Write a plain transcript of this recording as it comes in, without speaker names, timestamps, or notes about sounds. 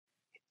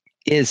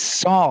Is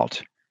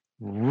salt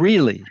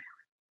really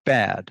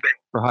bad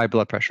for high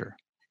blood pressure?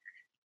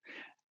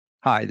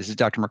 Hi, this is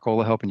Dr.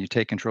 Mercola helping you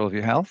take control of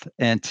your health.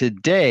 And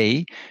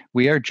today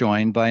we are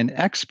joined by an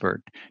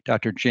expert,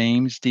 Dr.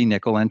 James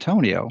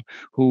DiNicolantonio,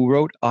 who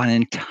wrote an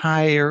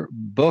entire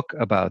book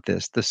about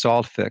this, The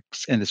Salt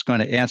Fix. And it's going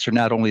to answer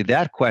not only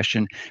that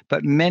question,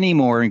 but many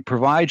more and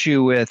provide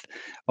you with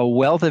a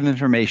wealth of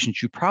information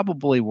you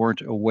probably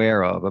weren't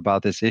aware of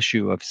about this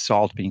issue of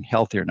salt being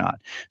healthy or not.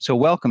 So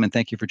welcome and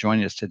thank you for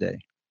joining us today.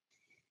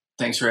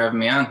 Thanks for having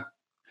me on.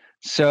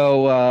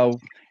 So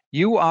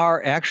you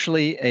are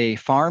actually a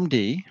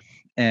PharmD,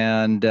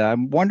 and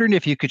I'm wondering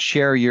if you could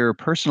share your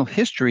personal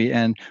history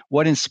and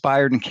what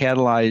inspired and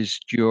catalyzed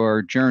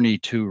your journey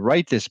to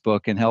write this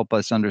book and help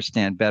us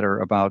understand better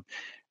about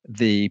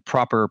the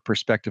proper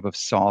perspective of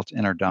salt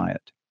in our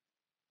diet.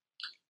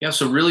 Yeah,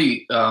 so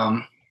really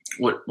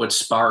what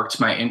sparked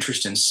my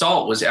interest in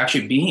salt was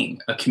actually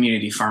being a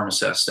community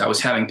pharmacist. I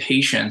was having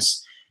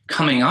patients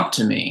coming up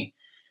to me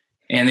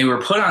and they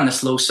were put on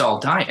this low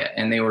salt diet,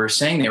 and they were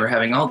saying they were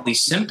having all these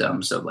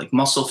symptoms of like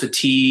muscle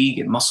fatigue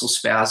and muscle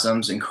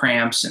spasms and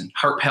cramps and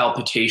heart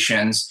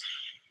palpitations.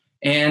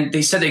 And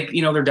they said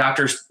their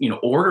doctors,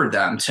 ordered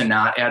them to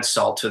not add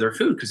salt to their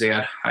food because they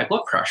had high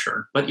blood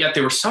pressure, but yet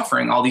they were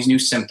suffering all these new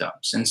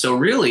symptoms. And so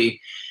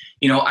really,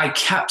 I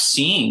kept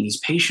seeing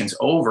these patients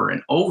over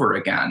and over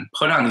again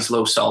put on these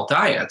low salt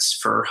diets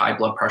for high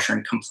blood pressure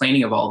and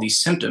complaining of all these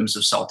symptoms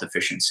of salt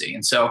deficiency.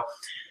 And so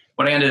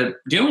what I ended up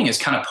doing is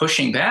kind of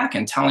pushing back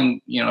and telling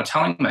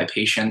my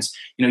patients,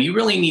 you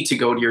really need to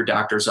go to your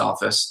doctor's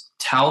office,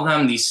 tell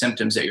them these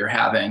symptoms that you're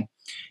having,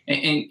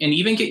 and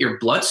even get your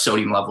blood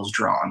sodium levels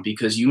drawn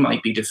because you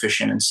might be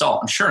deficient in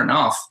salt. And sure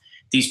enough,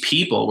 these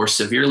people were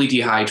severely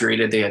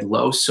dehydrated. They had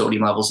low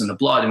sodium levels in the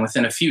blood. And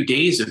within a few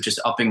days of just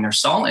upping their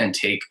salt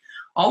intake,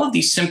 all of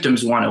these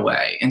symptoms went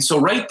away. And so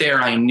right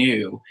there, I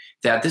knew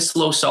that this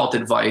low salt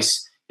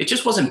advice, it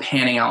just wasn't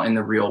panning out in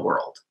the real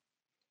world.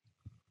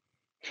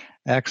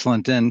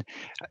 Excellent. And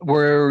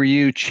were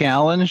you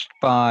challenged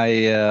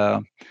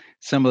by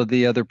some of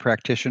the other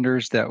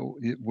practitioners that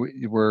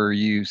where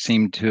you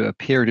seem to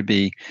appear to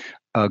be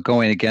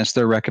going against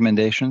their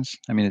recommendations?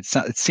 I mean,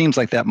 it seems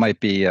like that might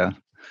be a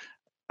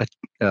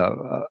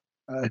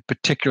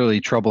particularly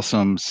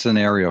troublesome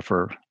scenario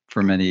for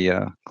many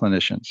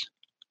clinicians.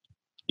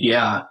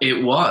 Yeah,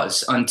 it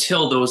was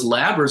until those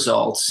lab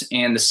results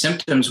and the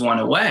symptoms went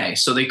away.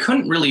 So they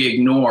couldn't really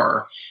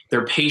ignore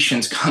their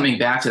patients coming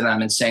back to them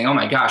and saying, oh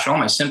my gosh, all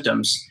my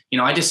symptoms,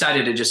 I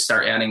decided to just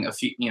start adding a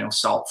few,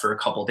 salt for a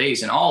couple of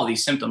days and all of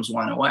these symptoms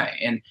went away.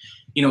 And,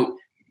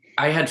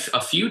 I had a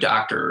few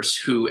doctors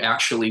who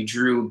actually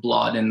drew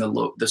blood and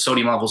the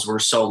sodium levels were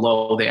so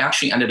low, they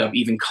actually ended up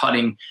even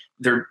cutting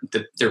their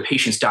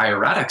patients'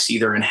 diuretics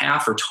either in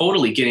half or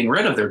totally getting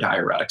rid of their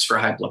diuretics for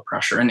high blood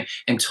pressure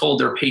and told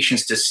their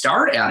patients to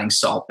start adding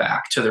salt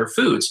back to their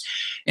foods.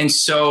 And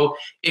so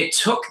it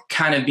took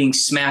kind of being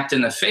smacked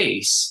in the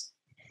face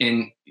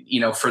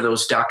for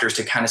those doctors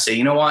to kind of say,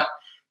 you know what,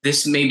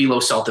 this maybe low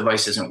salt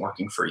device isn't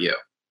working for you.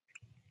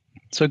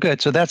 So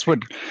good. So that's what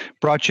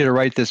brought you to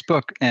write this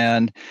book.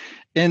 And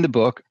in the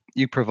book,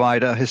 you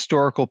provide a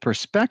historical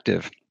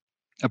perspective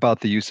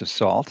about the use of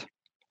salt.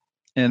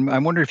 And I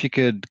wonder if you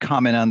could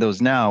comment on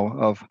those now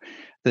of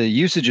the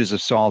usages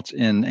of salt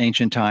in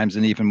ancient times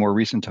and even more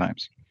recent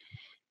times.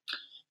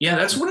 Yeah,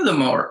 that's one of the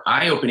more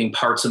eye-opening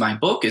parts of my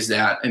book is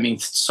that,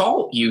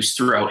 salt use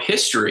throughout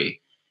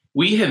history,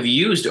 we have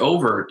used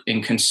over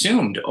and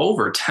consumed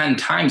over 10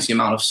 times the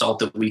amount of salt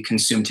that we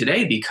consume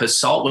today because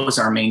salt was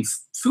our main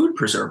food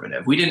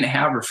preservative. We didn't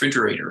have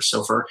refrigerators.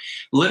 So for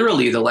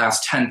literally the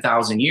last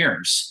 10,000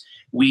 years,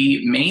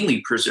 we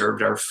mainly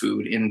preserved our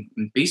food in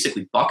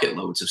basically bucket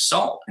loads of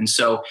salt. And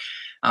so,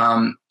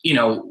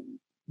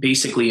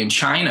 basically in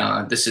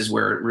China, this is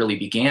where it really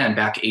began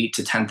back 8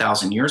 to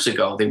 10,000 years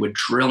ago. They would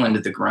drill into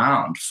the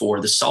ground for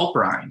the salt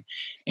brine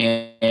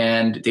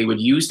and they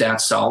would use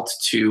that salt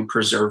to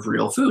preserve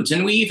real foods.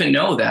 And we even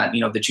know that,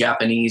 the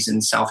Japanese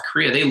and South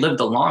Korea, they lived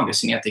the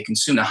longest and yet they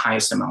consume the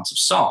highest amounts of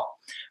salt.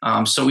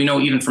 So we know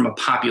even from a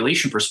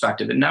population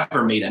perspective, it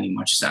never made any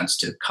much sense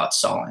to cut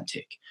salt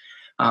intake.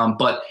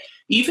 But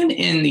even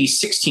in the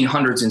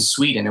 1600s in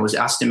Sweden, it was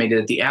estimated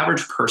that the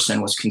average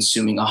person was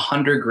consuming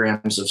 100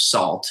 grams of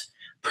salt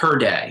per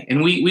day.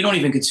 And we don't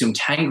even consume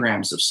 10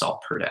 grams of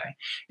salt per day.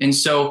 And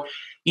so,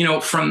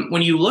 from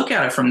when you look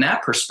at it from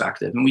that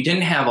perspective, and we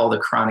didn't have all the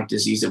chronic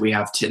disease that we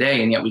have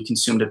today, and yet we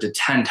consumed up to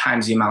 10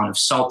 times the amount of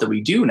salt that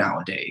we do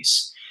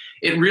nowadays,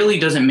 it really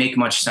doesn't make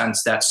much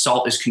sense that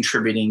salt is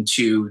contributing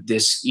to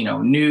this,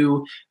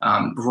 new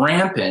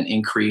rampant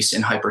increase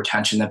in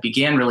hypertension that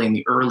began really in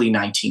the early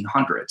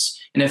 1900s.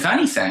 And if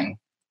anything,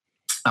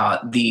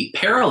 the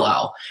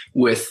parallel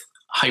with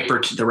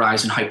the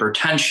rise in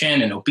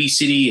hypertension and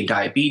obesity and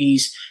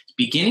diabetes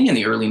beginning in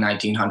the early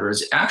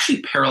 1900s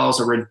actually parallels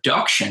a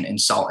reduction in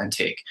salt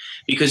intake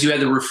because you had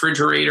the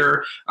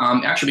refrigerator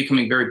actually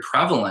becoming very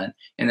prevalent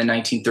in the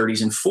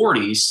 1930s and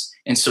 40s.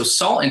 And so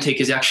salt intake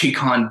has actually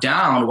gone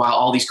down while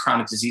all these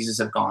chronic diseases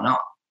have gone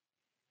up.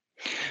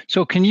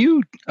 So can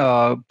you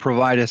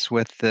provide us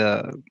with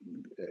the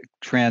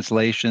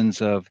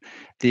translations of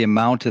the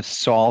amount of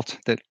salt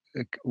that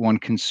one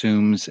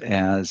consumes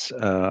as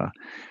a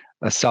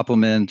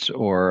supplement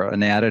or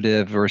an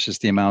additive versus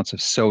the amounts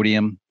of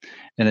sodium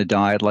in a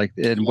diet, like,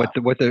 and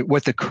Yeah.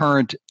 what the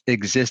current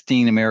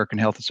existing American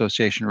Health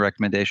Association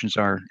recommendations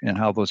are, and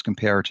how those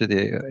compare to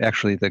the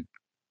actually the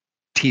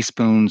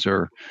teaspoons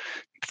or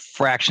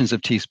fractions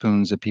of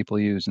teaspoons that people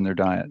use in their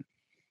diet?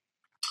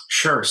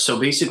 Sure. So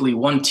basically,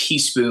 1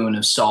 teaspoon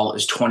of salt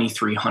is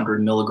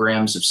 2,300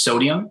 milligrams of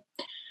sodium.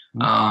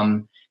 Mhm.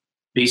 Um,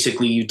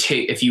 Basically, you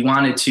take if you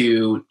wanted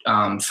to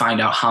find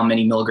out how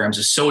many milligrams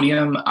of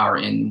sodium are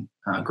in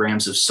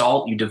grams of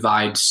salt, you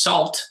divide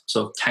salt,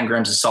 so 10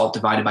 grams of salt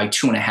divided by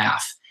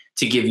 2.5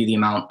 to give you the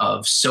amount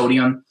of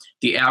sodium.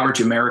 The average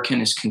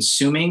American is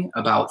consuming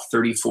about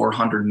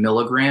 3,400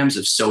 milligrams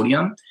of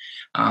sodium.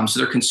 So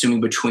they're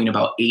consuming between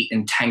about 8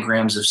 and 10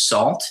 grams of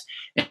salt.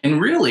 And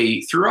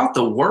really, throughout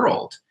the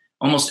world,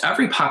 almost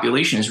every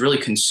population is really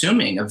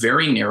consuming a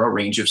very narrow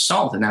range of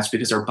salt. And that's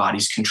because our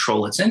bodies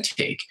control its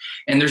intake.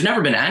 And there's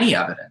never been any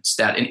evidence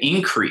that an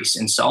increase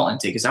in salt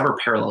intake has ever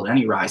paralleled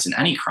any rise in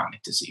any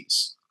chronic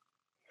disease.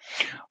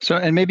 So,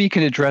 and maybe you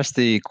can address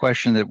the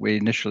question that we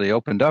initially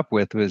opened up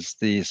with, was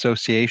the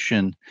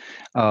association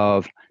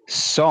of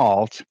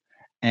salt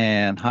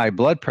and high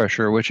blood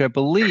pressure, which I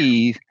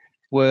believe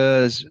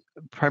was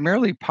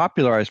primarily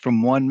popularized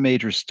from one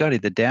major study,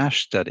 the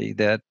DASH study,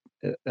 that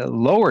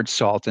lowered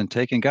salt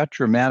intake and got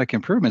dramatic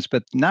improvements.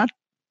 But not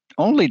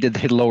only did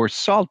they lower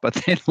salt, but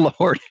they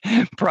lowered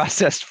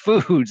processed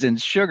foods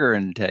and sugar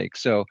intake.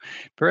 So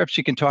perhaps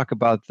you can talk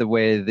about the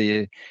way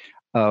the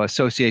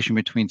association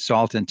between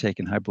salt intake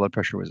and high blood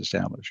pressure was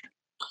established.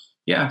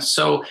 Yeah.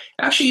 So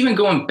actually, even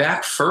going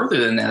back further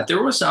than that,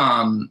 there was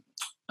a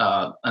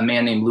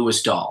man named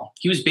Lewis Dahl.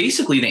 He was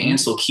basically the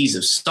Ansel Keys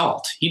of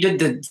salt. He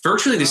did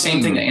virtually the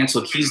same thing that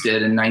Ansel Keys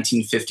did in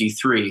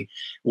 1953,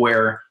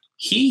 where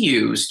he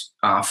used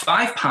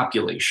 5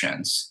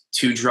 populations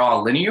to draw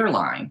a linear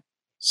line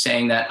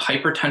saying that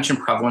hypertension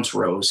prevalence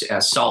rose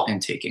as salt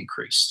intake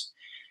increased.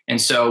 And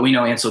so we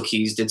know Ansel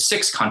Keys did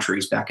 6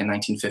 countries back in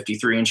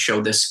 1953 and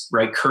showed this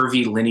right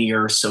curvy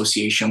linear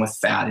association with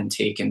fat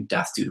intake and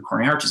death due to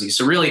coronary heart disease.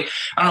 So really,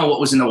 I don't know what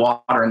was in the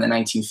water in the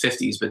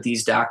 1950s, but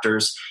these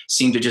doctors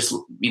seem to just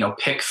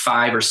pick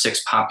 5 or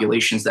 6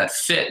 populations that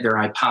fit their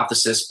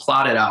hypothesis,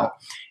 plot it out,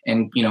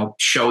 and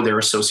show their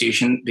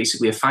association,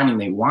 basically a finding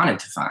they wanted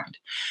to find.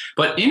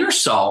 But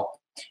InterSalt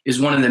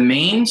is one of the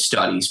main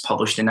studies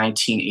published in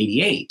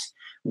 1988,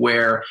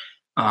 where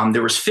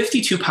there was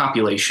 52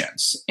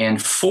 populations, and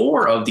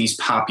 4 of these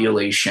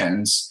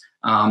populations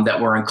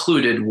that were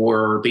included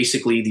were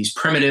basically these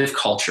primitive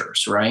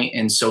cultures, right?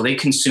 And so they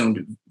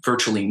consumed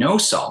virtually no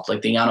salt,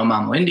 like the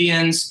Yanomamo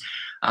Indians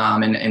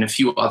and a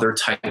few other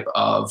type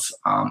of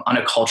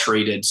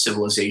unacculturated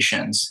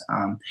civilizations.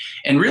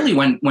 And really,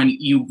 when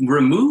you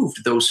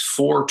removed those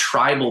 4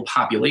 tribal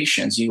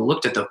populations, you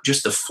looked at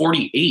just the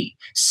 48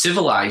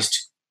 civilized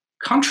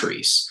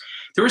countries,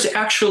 there was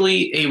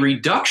actually a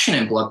reduction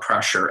in blood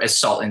pressure as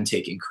salt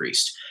intake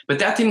increased. But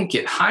that didn't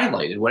get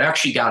highlighted. What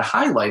actually got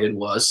highlighted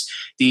was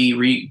the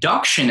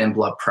reduction in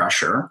blood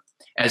pressure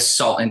as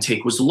salt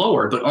intake was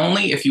lower, but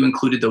only if you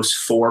included those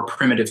 4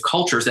 primitive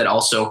cultures that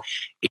also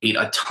ate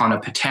a ton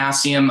of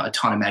potassium, a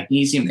ton of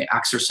magnesium. They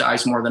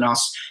exercise more than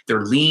us.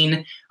 They're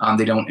lean.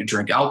 They don't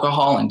drink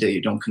alcohol, and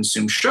they don't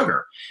consume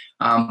sugar.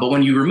 But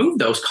when you remove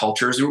those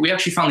cultures, we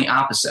actually found the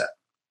opposite.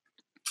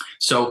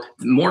 So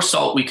the more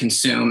salt we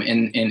consume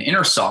in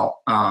InterSalt,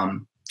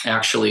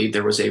 actually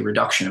there was a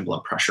reduction in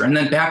blood pressure. And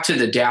then back to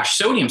the DASH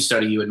sodium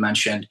study you had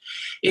mentioned,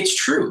 it's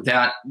true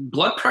that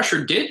blood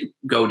pressure did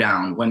go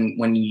down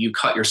when you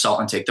cut your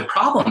salt intake. The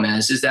problem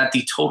is that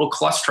the total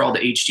cholesterol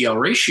to HDL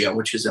ratio,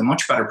 which is a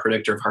much better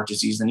predictor of heart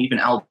disease than even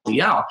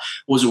LDL,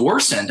 was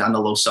worsened on the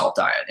low salt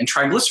diet. And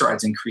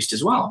triglycerides increased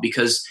as well,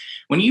 because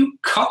when you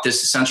cut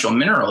this essential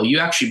mineral, you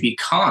actually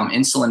become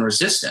insulin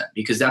resistant,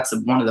 because that's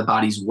one of the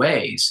body's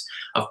ways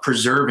of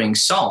preserving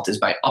salt is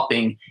by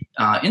upping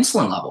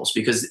insulin levels,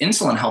 because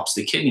insulin helps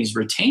the kidneys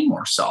retain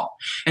more salt.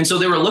 And so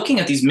they were looking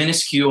at these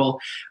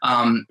minuscule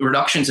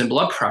reductions in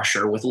blood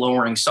pressure with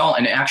lowering salt,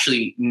 and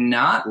actually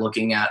not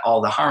looking at all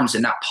the harms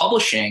and not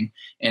publishing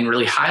and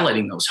really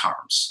highlighting those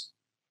harms.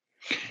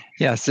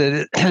 Yes,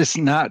 it's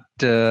not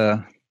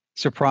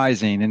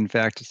surprising. In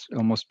fact, it's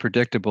almost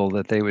predictable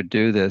that they would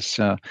do this.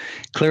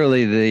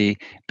 Clearly, the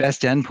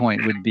best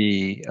endpoint would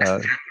be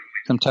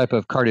some type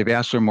of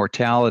cardiovascular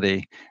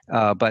mortality,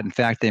 but in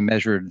fact, they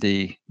measured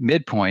the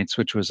midpoints,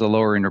 which was a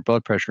lowering of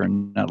blood pressure,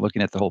 and not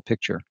looking at the whole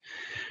picture.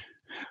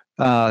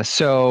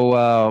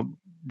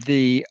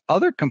 The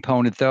other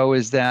component, though,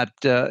 is that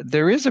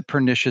there is a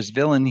pernicious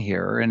villain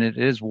here, and it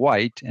is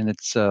white, and it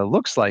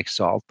looks like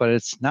salt, but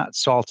it's not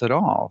salt at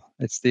all.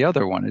 It's the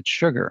other one. It's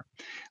sugar,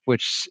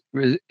 which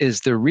is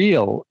the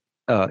real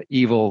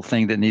evil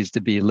thing that needs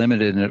to be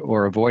limited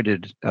or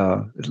avoided,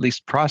 at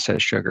least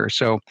processed sugar.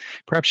 So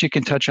perhaps you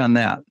can touch on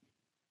that.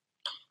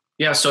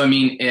 Yeah. So, I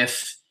mean,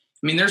 if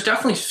I mean, there's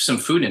definitely some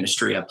food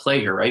industry at play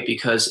here, right?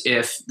 Because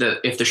if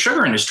the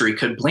sugar industry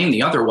could blame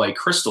the other white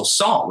crystal,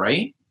 salt,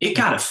 right? It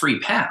got a free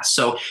pass.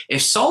 So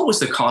if salt was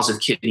the cause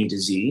of kidney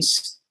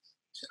disease,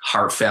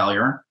 heart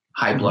failure,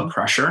 high blood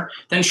pressure,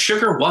 then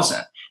sugar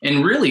wasn't.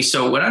 And really,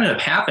 so what ended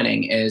up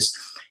happening is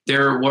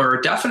there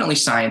were definitely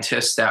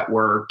scientists that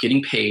were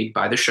getting paid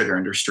by the sugar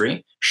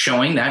industry,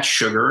 showing that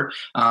sugar,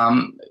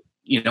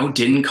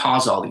 didn't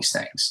cause all these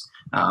things,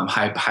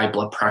 high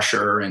blood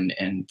pressure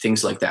and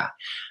things like that.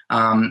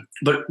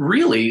 But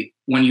really,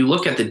 when you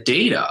look at the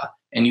data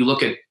and you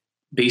look at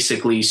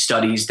basically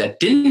studies that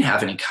didn't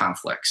have any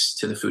conflicts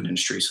to the food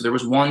industry. So there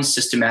was one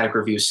systematic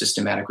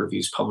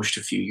reviews published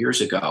a few years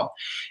ago,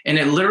 and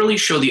it literally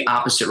showed the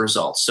opposite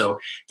results. So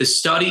the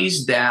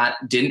studies that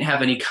didn't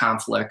have any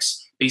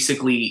conflicts,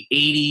 basically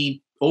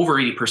over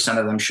 80%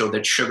 of them showed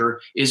that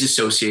sugar is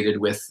associated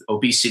with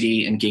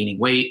obesity and gaining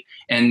weight.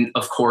 And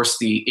of course,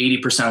 the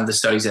 80% of the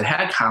studies that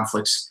had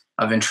conflicts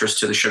of interest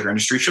to the sugar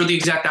industry showed the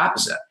exact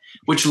opposite,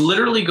 which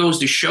literally goes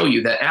to show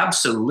you that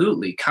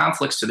absolutely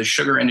conflicts to the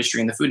sugar industry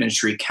and the food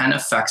industry can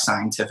affect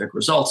scientific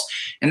results.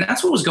 And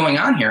that's what was going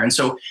on here. And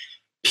so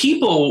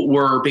people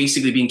were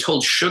basically being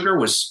told sugar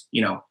was,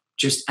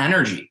 just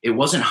energy. It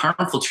wasn't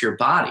harmful to your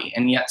body.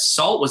 And yet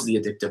salt was the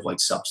addictive like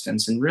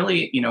substance. And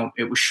really,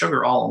 it was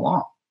sugar all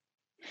along.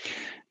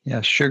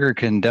 Yeah, sugar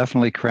can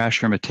definitely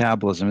crash your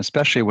metabolism,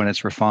 especially when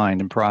it's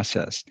refined and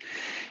processed.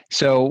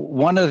 So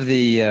one of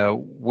the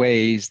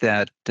ways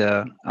that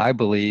I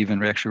believe, and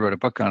we actually wrote a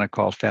book on it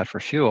called Fat for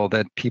Fuel,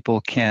 that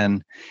people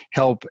can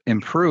help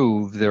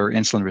improve their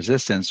insulin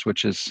resistance,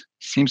 which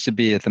seems to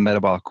be at the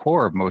metabolic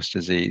core of most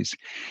disease,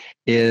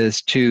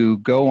 is to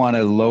go on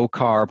a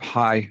low-carb,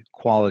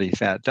 high-quality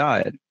fat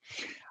diet,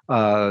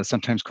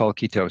 sometimes called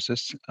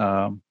ketosis.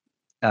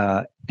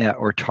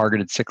 Or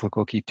targeted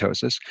cyclical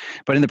ketosis.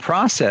 But in the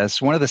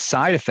process, one of the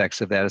side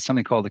effects of that is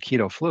something called the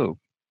keto flu.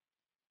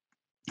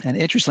 And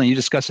interestingly, you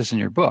discuss this in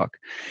your book.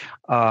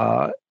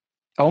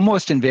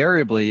 Almost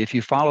invariably, if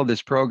you follow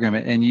this program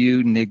and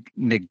you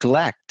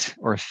neglect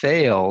or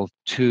fail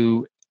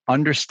to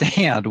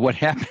understand what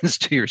happens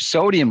to your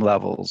sodium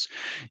levels,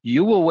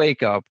 you will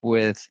wake up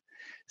with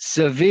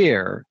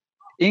severe,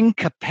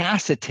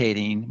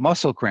 incapacitating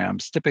muscle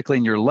cramps, typically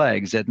in your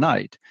legs at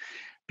night,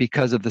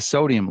 because of the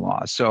sodium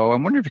loss. So I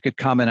wonder if you could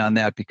comment on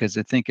that, because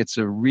I think it's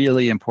a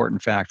really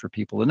important fact for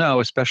people to know,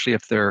 especially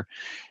if they're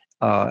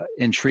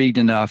intrigued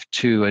enough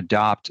to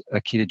adopt a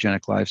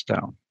ketogenic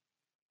lifestyle.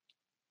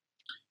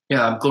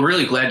 Yeah, I'm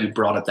really glad you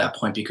brought up that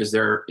point, because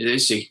it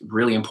is a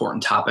really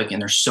important topic,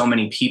 and there's so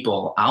many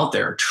people out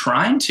there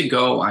trying to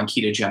go on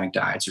ketogenic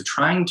diets or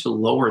trying to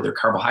lower their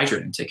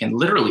carbohydrate intake. And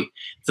literally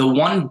the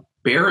one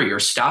barrier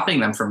stopping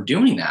them from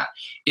doing that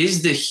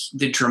is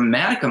the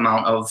dramatic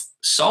amount of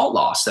salt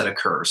loss that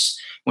occurs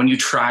when you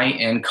try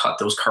and cut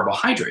those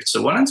carbohydrates.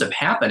 So what ends up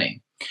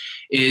happening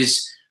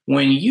is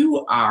when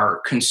you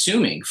are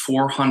consuming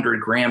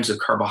 400 grams of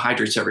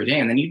carbohydrates every day,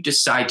 and then you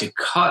decide to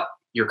cut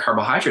your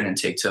carbohydrate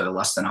intake to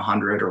less than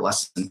 100 or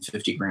less than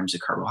 50 grams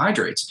of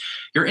carbohydrates,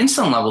 your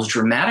insulin levels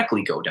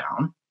dramatically go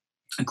down,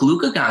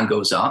 glucagon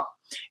goes up,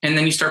 and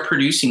then you start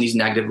producing these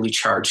negatively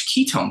charged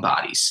ketone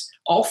bodies,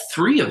 all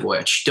three of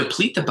which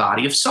deplete the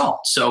body of salt.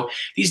 So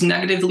these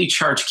negatively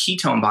charged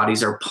ketone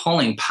bodies are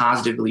pulling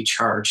positively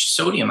charged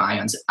sodium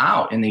ions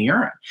out in the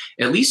urine,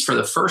 at least for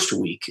the first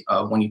week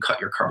of when you cut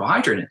your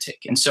carbohydrate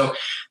intake. And so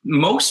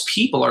most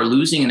people are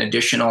losing an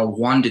additional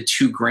 1 to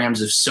 2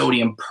 grams of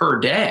sodium per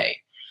day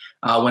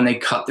when they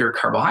cut their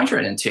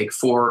carbohydrate intake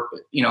for,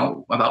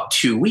 about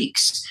 2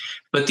 weeks.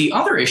 But the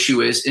other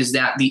issue is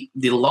that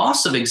the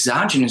loss of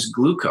exogenous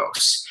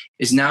glucose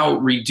is now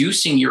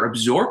reducing your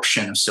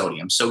absorption of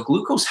sodium. So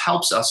glucose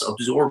helps us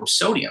absorb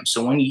sodium.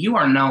 So when you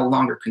are no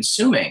longer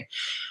consuming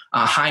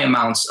high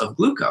amounts of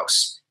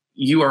glucose,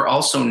 you are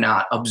also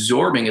not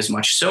absorbing as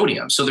much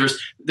sodium. So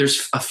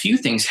there's a few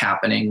things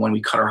happening when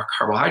we cut our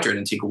carbohydrate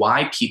intake,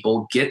 why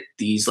people get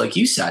these, like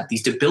you said,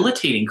 these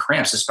debilitating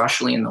cramps,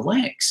 especially in the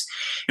legs.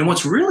 And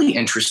what's really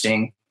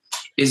interesting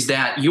is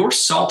that your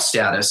salt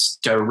status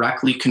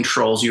directly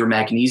controls your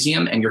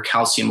magnesium and your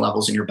calcium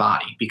levels in your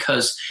body.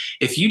 Because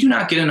if you do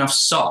not get enough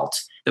salt,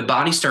 the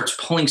body starts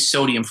pulling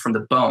sodium from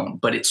the bone,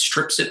 but it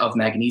strips it of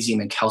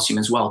magnesium and calcium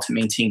as well to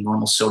maintain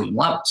normal sodium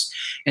levels.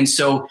 And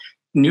so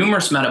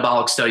numerous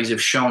metabolic studies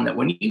have shown that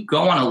when you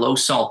go on a low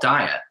salt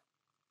diet,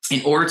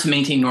 in order to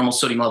maintain normal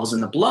sodium levels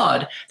in the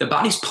blood, the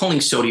body's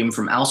pulling sodium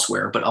from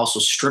elsewhere, but also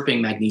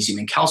stripping magnesium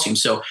and calcium.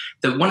 So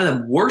one of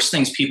the worst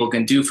things people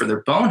can do for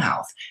their bone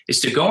health is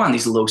to go on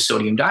these low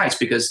sodium diets,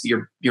 because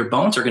your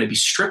bones are going to be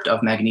stripped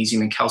of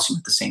magnesium and calcium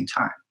at the same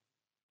time.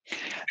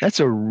 That's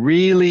a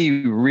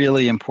really,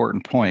 really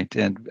important point.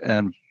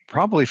 And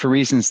probably for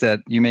reasons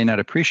that you may not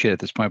appreciate at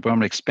this point, but I'm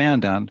going to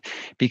expand on,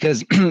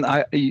 because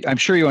I'm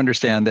sure you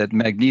understand that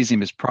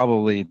magnesium is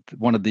probably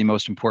one of the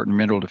most important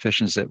mineral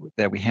deficiencies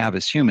that we have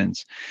as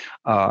humans.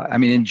 I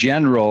mean, in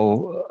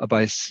general,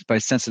 by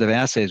sensitive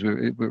assays,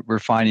 we're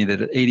finding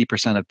that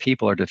 80% of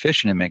people are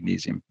deficient in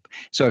magnesium.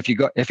 So if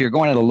you're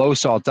going on a low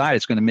salt diet,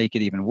 it's going to make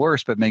it even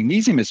worse. But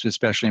magnesium is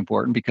especially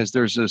important because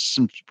there's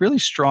some really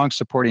strong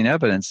supporting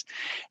evidence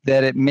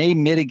that it may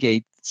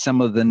mitigate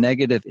some of the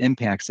negative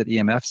impacts that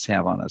EMFs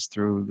have on us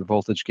through the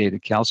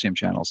voltage-gated calcium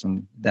channels,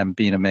 and them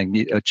being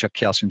a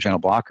calcium channel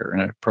blocker in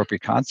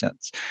appropriate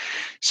contents.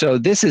 So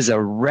this is a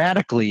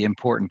radically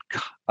important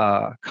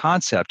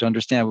concept to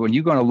understand. When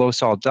you go on a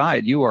low-salt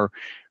diet, you are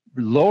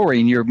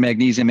lowering your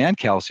magnesium and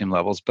calcium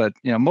levels. But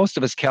most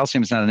of us,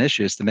 calcium is not an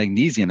issue. It's the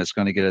magnesium that's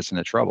going to get us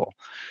into trouble.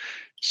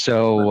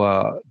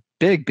 So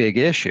big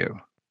issue.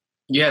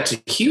 Yeah, it's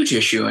a huge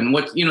issue. And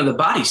the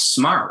body's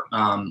smart.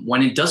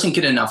 When it doesn't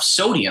get enough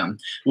sodium,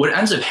 what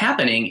ends up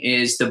happening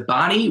is the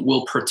body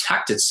will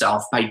protect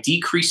itself by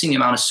decreasing the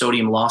amount of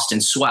sodium lost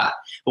in sweat.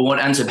 But what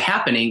ends up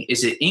happening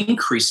is it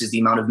increases the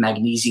amount of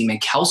magnesium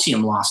and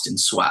calcium lost in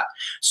sweat.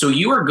 So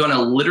you are going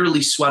to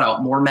literally sweat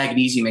out more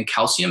magnesium and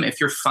calcium if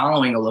you're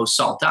following a low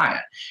salt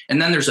diet. And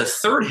then there's a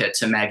third hit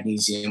to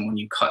magnesium when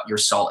you cut your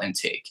salt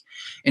intake.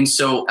 And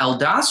so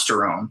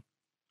aldosterone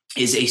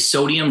is a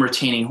sodium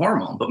retaining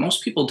hormone, but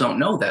most people don't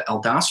know that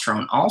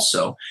aldosterone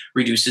also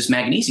reduces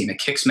magnesium. It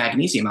kicks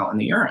magnesium out in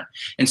the urine.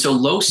 And so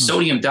low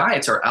sodium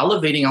diets are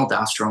elevating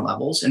aldosterone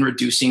levels and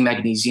reducing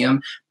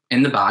magnesium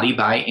in the body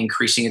by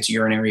increasing its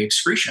urinary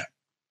excretion.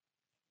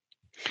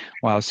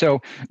 Wow.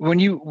 So when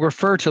you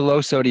refer to low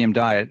sodium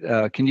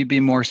diet, can you be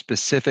more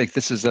specific?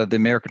 This is the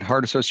American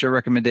Heart Association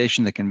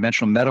recommendation, the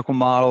conventional medical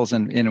models,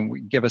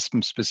 and give us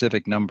some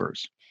specific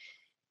numbers.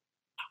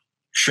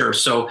 Sure.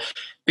 So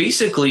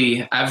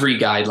basically, every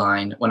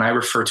guideline, when I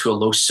refer to a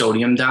low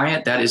sodium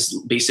diet, that is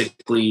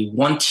basically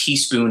 1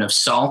 teaspoon of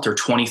salt or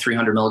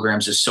 2,300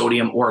 milligrams of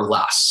sodium or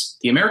less.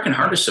 The American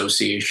Heart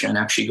Association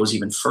actually goes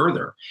even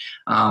further.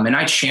 And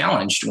I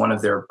challenged one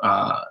of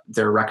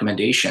their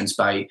recommendations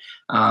by,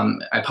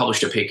 I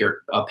published a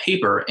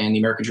paper in the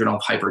American Journal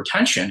of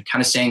Hypertension,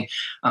 kind of saying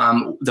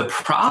the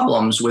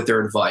problems with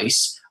their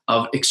advice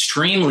of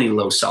extremely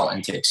low salt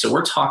intake. So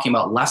we're talking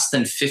about less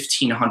than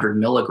 1,500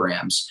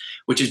 milligrams,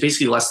 which is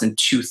basically less than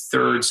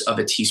 2/3 of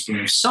a teaspoon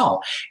of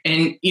salt.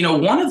 And,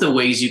 one of the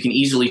ways you can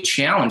easily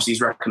challenge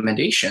these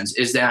recommendations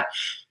is that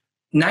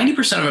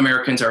 90% of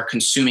Americans are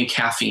consuming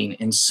caffeine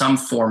in some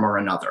form or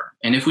another.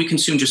 And if we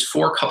consume just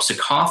 4 cups of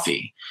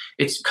coffee,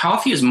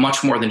 coffee is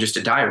much more than just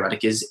a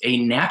diuretic, is a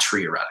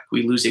natriuretic.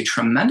 We lose a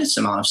tremendous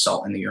amount of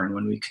salt in the urine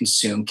when we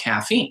consume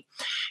caffeine.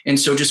 And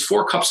so just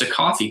 4 cups of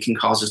coffee can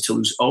cause us to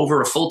lose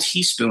over a full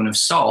teaspoon of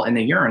salt in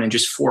the urine in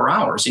just 4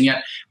 hours. And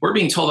yet we're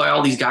being told by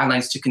all these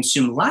guidelines to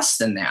consume less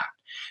than that.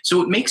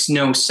 So it makes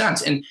no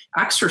sense. And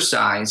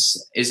exercise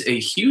is a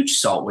huge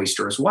salt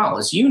waster as well,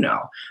 as you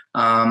know.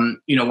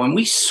 When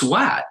we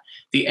sweat,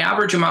 the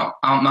average amount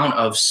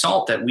of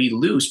salt that we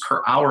lose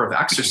per hour of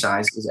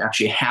exercise is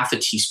actually 1/2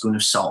 teaspoon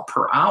of salt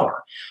per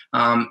hour.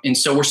 And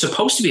so we're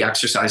supposed to be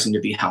exercising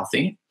to be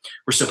healthy.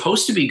 We're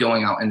supposed to be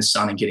going out in the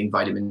sun and getting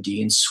vitamin D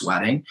and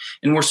sweating.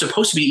 And we're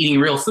supposed to be eating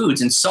real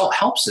foods, and salt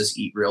helps us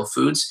eat real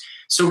foods.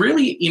 So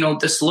really,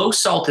 this low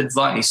salt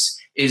advice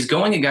is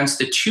going against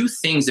the 2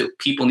 things that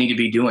people need to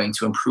be doing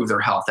to improve their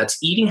health. That's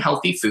eating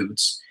healthy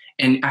foods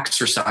and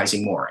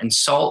exercising more. And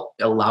salt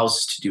allows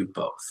us to do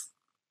both.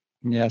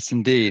 Yes,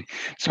 indeed.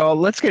 So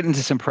let's get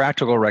into some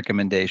practical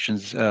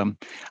recommendations.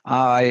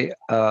 I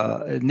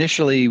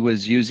initially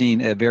was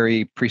using a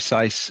very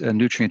precise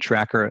nutrient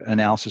tracker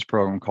analysis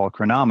program called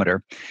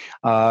Chronometer,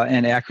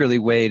 and accurately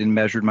weighed and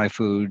measured my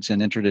foods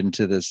and entered it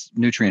into this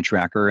nutrient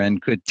tracker,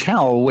 and could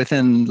tell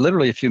within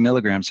literally a few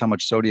milligrams how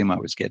much sodium I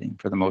was getting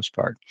for the most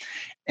part.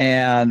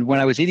 And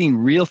when I was eating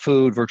real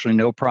food, virtually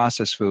no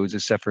processed foods,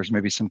 except for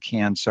maybe some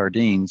canned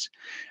sardines,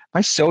 my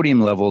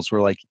sodium levels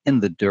were like in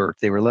the dirt.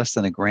 They were less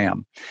than a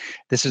gram.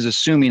 This is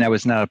assuming I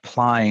was not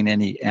applying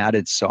any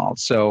added salt.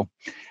 So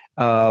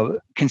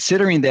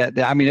considering that,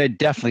 I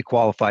definitely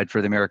qualified for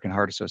the American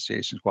Heart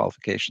Association's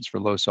qualifications for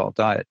low salt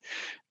diet.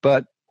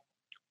 But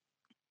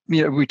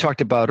we talked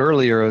about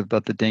earlier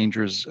about the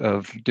dangers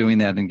of doing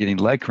that and getting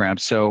leg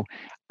cramps. So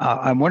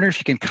I'm wondering if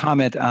you can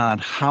comment on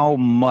how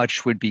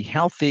much would be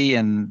healthy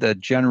and the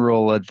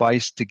general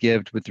advice to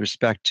give with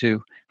respect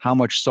to how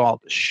much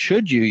salt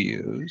should you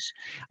use.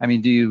 I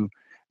mean, do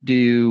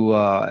you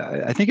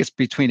I think it's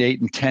between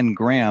 8 and 10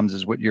 grams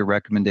is what your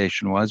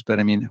recommendation was, but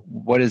I mean,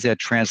 what does that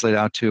translate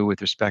out to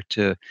with respect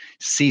to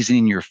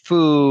seasoning your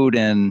food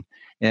and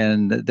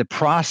the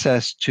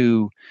process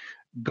to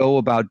go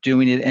about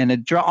doing it,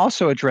 and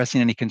also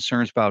addressing any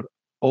concerns about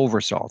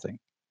oversalting?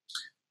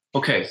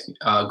 Okay,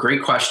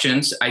 great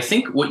questions. I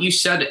think what you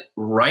said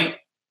right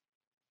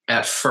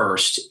at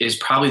first is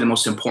probably the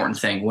most important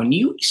thing. When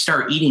you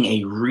start eating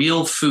a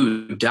real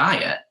food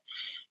diet,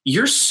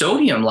 your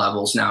sodium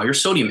levels now, your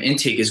sodium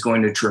intake is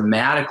going to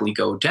dramatically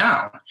go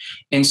down.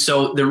 And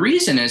so the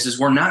reason is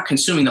we're not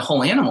consuming the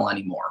whole animal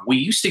anymore. We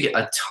used to get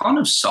a ton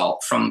of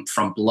salt from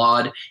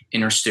blood,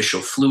 interstitial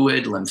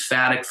fluid,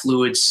 lymphatic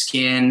fluid,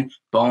 skin,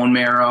 bone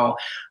marrow.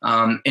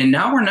 And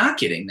now we're not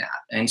getting that.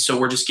 And so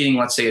we're just getting,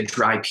 let's say, a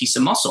dry piece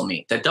of muscle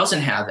meat that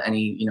doesn't have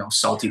any,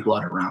 salty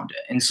blood around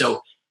it. And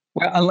so,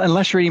 well,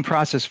 unless you're eating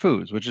processed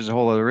foods, which is a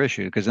whole other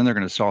issue, because then they're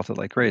going to salt it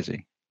like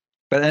crazy.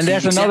 And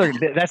that's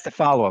that's the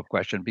follow-up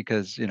question,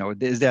 because,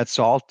 is that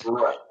salt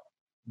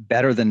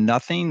better than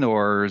nothing,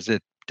 or is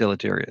it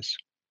deleterious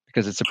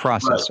because it's a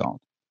processed salt?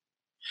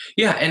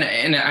 Yeah,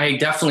 and I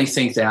definitely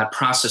think that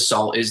processed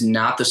salt is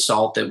not the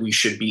salt that we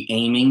should be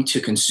aiming to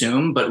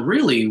consume, but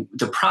really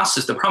the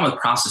problem with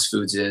processed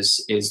foods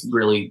is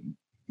really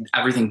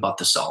everything but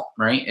the salt,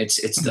 right? It's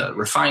the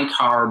refined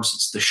carbs,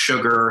 it's the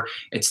sugar,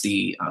 it's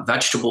the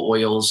vegetable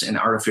oils and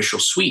artificial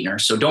sweetener.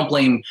 So don't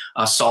blame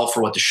salt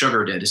for what the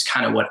sugar did, is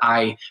kind of what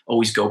I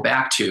always go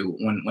back to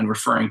when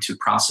referring to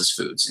processed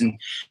foods.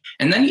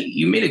 And then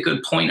you made a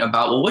good point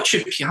about, well,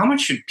 how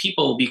much should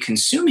people be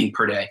consuming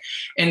per day?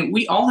 And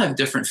we all have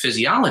different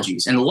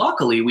physiologies. And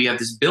luckily we have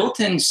this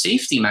built-in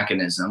safety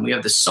mechanism. We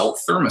have the salt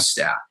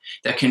thermostat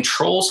that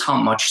controls how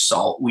much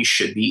salt we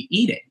should be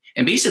eating.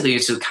 And basically,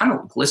 it's kind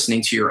of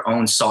listening to your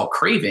own salt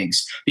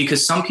cravings,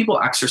 because some people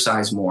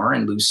exercise more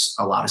and lose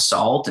a lot of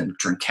salt and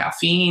drink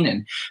caffeine,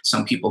 and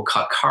some people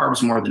cut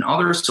carbs more than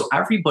others. So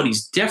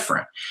everybody's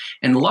different.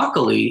 And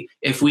luckily,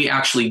 if we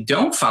actually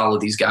don't follow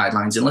these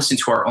guidelines and listen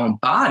to our own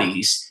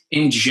bodies,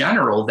 in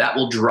general, that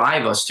will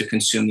drive us to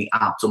consume the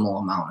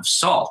optimal amount of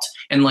salt.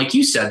 And like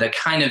you said, that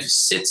kind of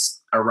sits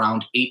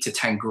around 8 to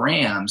 10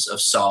 grams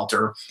of salt,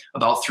 or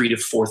about 3,000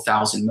 to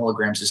 4,000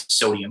 milligrams of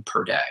sodium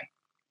per day.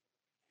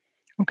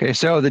 Okay,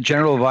 so the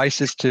general advice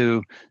is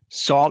to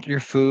salt your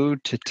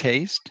food to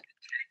taste?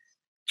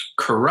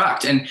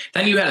 Correct. And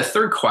then you had a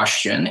third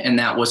question, and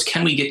that was,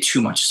 can we get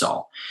too much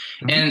salt?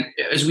 Mm-hmm. And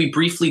as we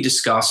briefly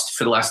discussed,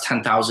 for the last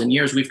 10,000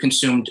 years, we've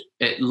consumed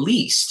at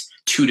least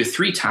 2 to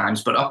 3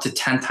 times, but up to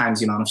 10 times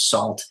the amount of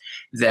salt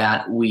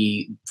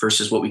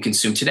versus what we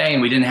consume today.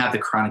 And we didn't have the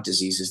chronic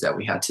diseases that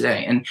we had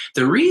today. And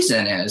the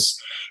reason is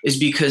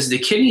because the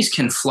kidneys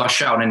can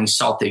flush out any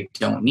salt they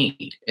don't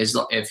need.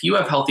 If you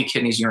have healthy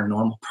kidneys, you're a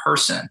normal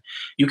person,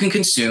 you can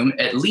consume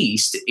at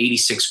least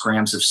 86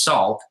 grams of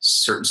salt.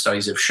 Certain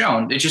studies have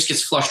shown it just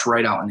gets flushed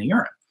right out in the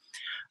urine.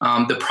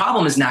 The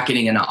problem is not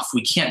getting enough.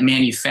 We can't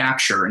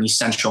manufacture an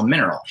essential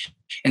mineral.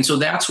 And so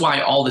that's why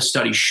all the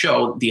studies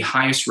show the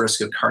highest risk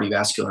of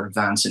cardiovascular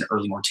events and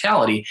early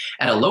mortality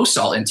at a low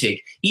salt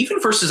intake, even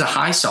versus a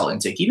high salt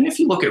intake. Even if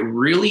you look at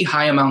really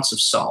high amounts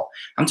of salt,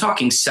 I'm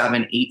talking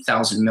 7,000,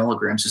 8,000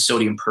 milligrams of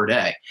sodium per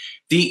day.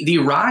 The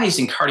rise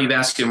in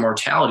cardiovascular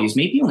mortality is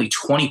maybe only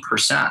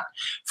 20%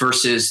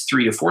 versus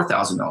 3,000 to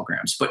 4,000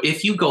 milligrams. But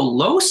if you go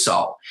low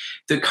salt,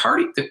 the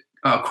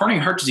coronary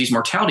heart disease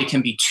mortality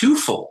can be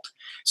twofold.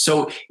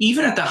 So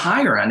even at the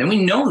higher end, and we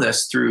know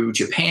this through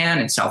Japan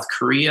and South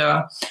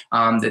Korea,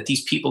 that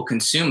these people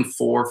consume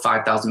 4,000 or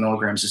 5,000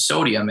 milligrams of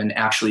sodium and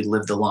actually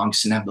live the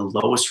longest and have the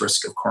lowest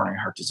risk of coronary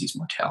heart disease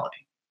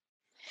mortality.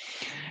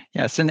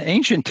 Yes, in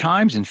ancient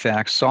times, in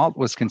fact, salt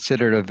was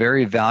considered a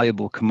very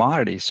valuable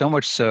commodity, so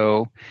much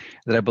so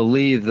that I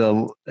believe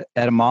the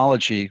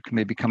etymology,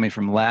 maybe coming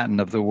from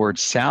Latin, of the word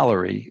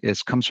salary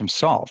comes from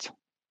salt.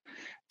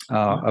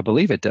 I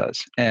believe it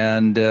does.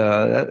 And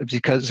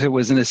because it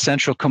was an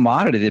essential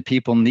commodity that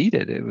people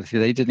needed. If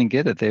they didn't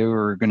get it, they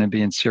were going to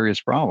be in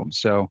serious problems.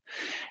 So,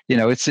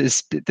 this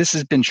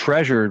has been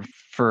treasured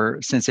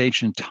since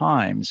ancient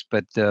times,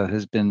 but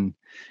has been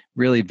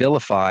really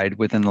vilified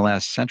within the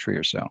last century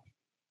or so.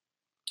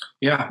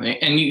 Yeah,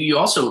 and you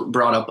also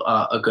brought up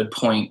a good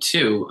point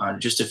too,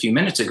 just a few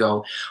minutes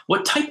ago.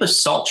 What type of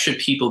salt should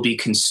people be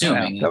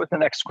consuming? Yeah, that was the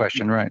next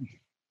question, right?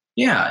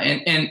 Yeah,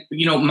 and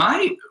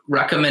my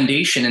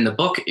recommendation in the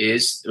book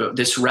is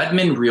this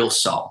Redmond Real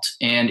Salt,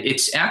 and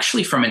it's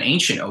actually from an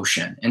ancient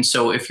ocean. And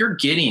so if you're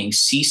getting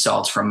sea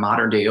salts from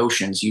modern day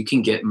oceans, you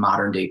can get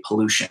modern day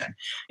pollution,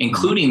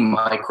 including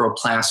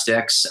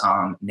microplastics,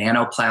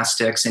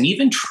 nanoplastics, and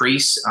even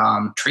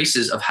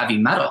traces of heavy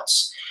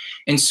metals.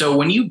 And so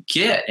when you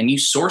get and you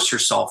source your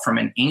salt from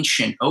an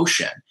ancient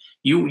ocean,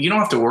 you don't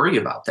have to worry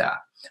about that.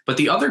 But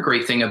the other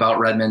great thing about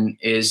Redmond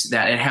is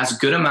that it has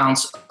good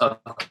amounts of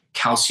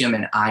calcium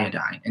and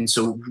iodine. And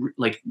so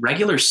like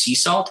regular sea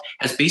salt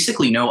has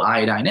basically no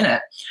iodine in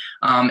it.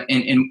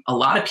 And a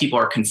lot of people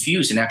are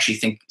confused and actually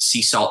think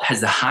sea salt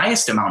has the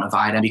highest amount of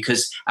iodine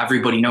because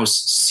everybody knows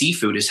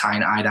seafood is high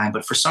in iodine.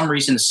 But for some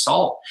reason, the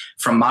salt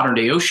from modern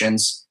day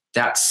oceans,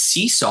 that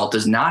sea salt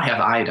does not have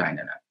iodine in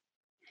it.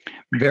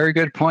 Very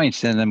good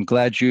points, and I'm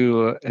glad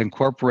you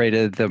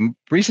incorporated the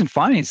recent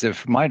findings that,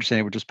 from my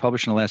understanding, were just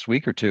published in the last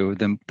week or two.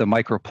 The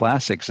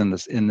microplastics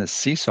in the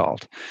sea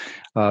salt,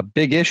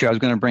 big issue. I was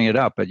going to bring it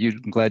up, but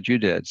I'm glad you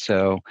did.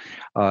 So,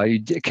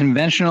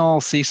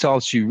 conventional sea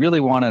salts you really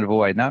want to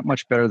avoid. Not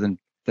much better than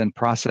than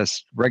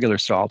processed regular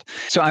salt.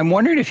 So I'm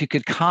wondering if you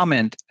could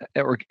comment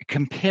or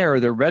compare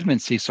the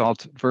Redmond sea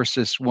salt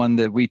versus one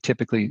that we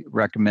typically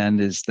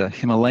recommend is the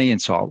Himalayan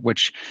salt,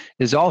 which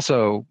is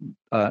also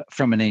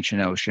from an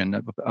ancient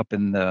ocean up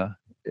in the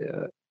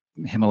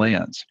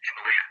Himalayas.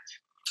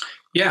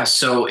 Yeah,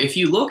 so if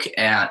you look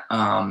at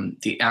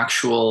the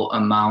actual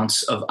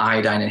amounts of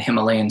iodine in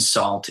Himalayan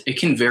salt, it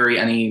can vary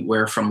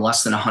anywhere from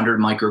less than 100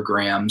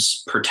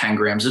 micrograms per 10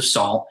 grams of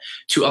salt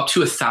to up to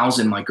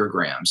 1,000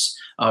 micrograms.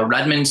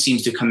 Redmond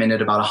seems to come in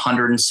at about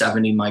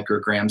 170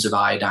 micrograms of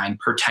iodine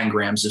per 10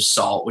 grams of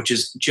salt, which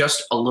is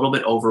just a little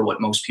bit over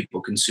what most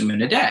people consume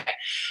in a day.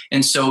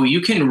 And so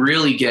you can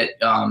really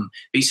get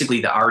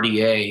basically the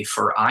RDA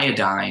for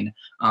iodine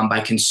by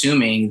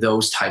consuming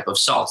those type of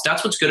salts.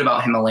 That's what's good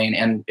about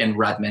Himalayan and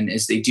Redmond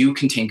is they do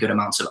contain good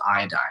amounts of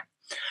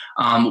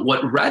iodine.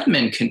 What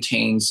Redmond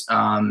contains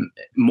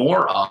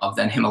more of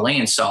than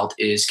Himalayan salt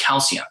is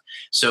calcium.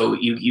 So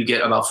you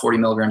get about 40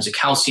 milligrams of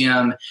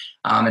calcium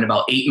and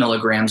about 8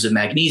 milligrams of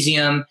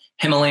magnesium.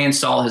 Himalayan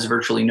salt has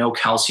virtually no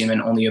calcium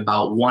and only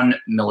about 1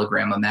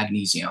 milligram of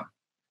magnesium.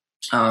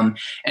 And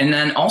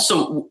then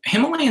also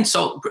Himalayan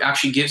salt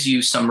actually gives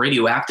you some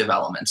radioactive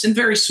elements in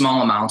very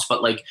small amounts,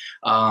 but like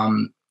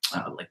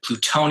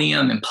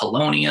plutonium and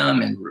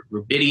polonium and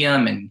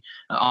rubidium and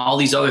all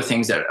these other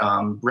things that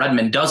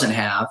Redmond doesn't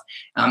have.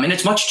 And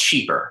it's much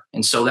cheaper.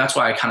 And so that's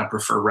why I kind of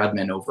prefer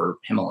Redmond over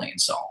Himalayan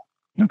salt.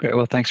 Okay,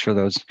 well, thanks for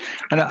those.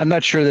 And I'm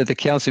not sure that the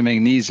calcium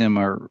magnesium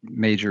are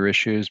major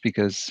issues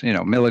because,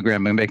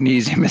 milligram of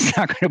magnesium is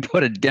not going to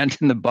put a dent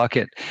in the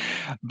bucket.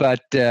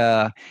 But,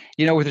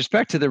 with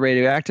respect to the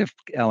radioactive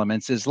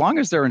elements, as long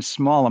as they're in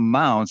small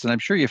amounts, and I'm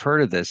sure you've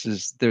heard of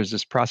this, there's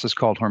this process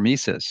called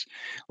hormesis,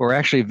 where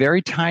actually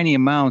very tiny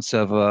amounts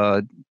of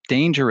a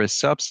dangerous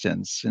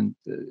substance, and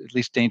at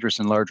least dangerous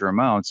in larger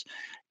amounts,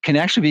 can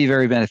actually be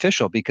very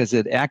beneficial because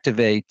it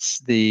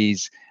activates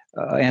these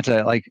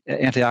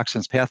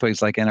antioxidants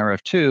pathways like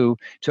NRF2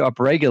 to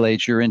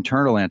upregulate your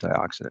internal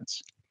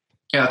antioxidants.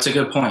 Yeah, that's a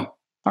good point.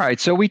 All right,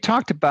 so we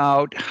talked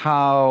about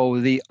how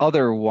the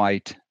other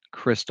white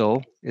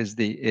crystal is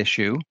the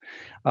issue,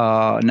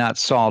 not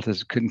salt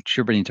is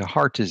contributing to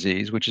heart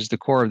disease, which is the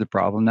core of the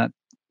problem,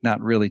 not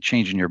really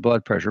changing your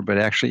blood pressure, but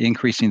actually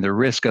increasing the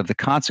risk of the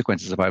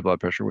consequences of high blood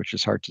pressure, which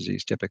is heart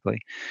disease typically.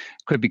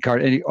 Could be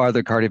any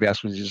other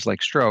cardiovascular diseases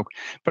like stroke.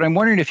 But I'm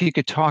wondering if you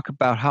could talk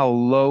about how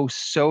low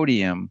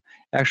sodium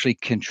actually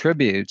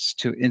contributes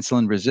to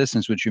insulin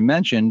resistance, which you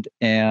mentioned,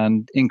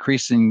 and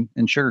increasing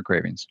in sugar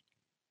cravings.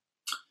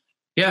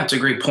 Yeah, it's a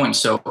great point.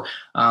 So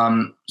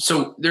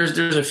there's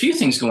a few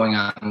things going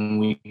on when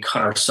we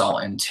cut our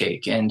salt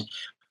intake. And,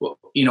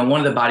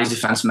 one of the body's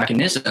defense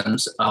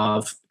mechanisms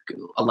of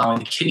allowing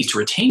the kidneys to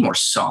retain more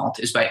salt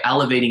is by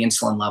elevating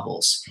insulin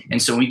levels.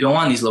 And so when we go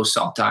on these low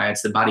salt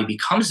diets, the body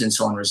becomes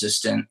insulin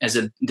resistant as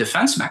a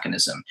defense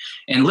mechanism.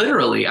 And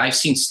literally, I've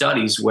seen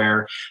studies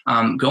where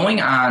going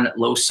on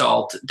low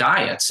salt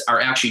diets are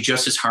actually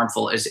just as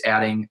harmful as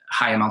adding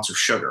high amounts of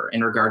sugar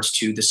in regards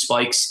to the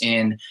spikes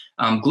in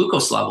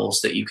glucose levels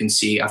that you can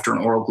see after an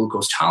oral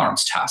glucose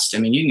tolerance test. I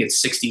mean, you can get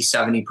 60,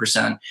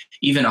 70%,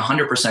 even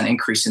 100%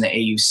 increase in the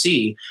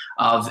AUC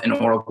of an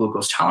oral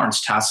glucose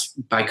tolerance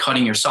test by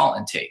cutting your salt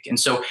intake. And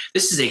so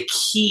this is a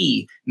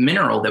key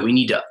mineral that we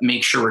need to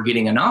make sure we're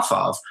getting enough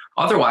of.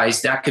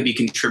 Otherwise, that could be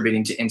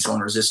contributing to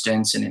insulin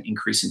resistance and an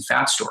increase in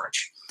fat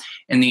storage.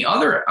 And the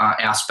other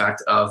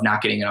aspect of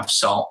not getting enough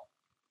salt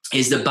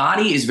is the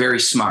body is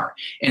very smart.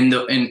 And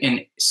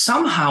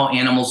somehow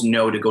animals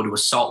know to go to a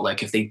salt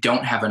lick if they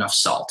don't have enough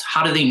salt.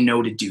 How do they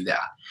know to do that?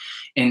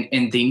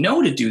 And they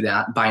know to do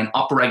that by an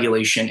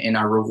upregulation in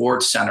our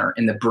reward center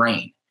in the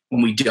brain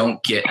when we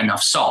don't get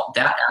enough salt.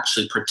 That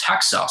actually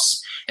protects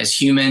us as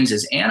humans,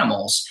 as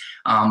animals.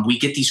 We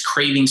get these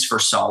cravings for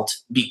salt,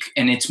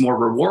 and it's more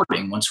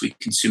rewarding once we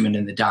consume it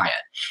in the diet.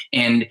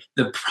 And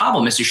the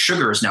problem is the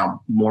sugar is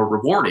now more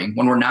rewarding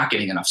when we're not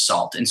getting enough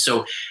salt. And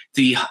so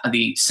the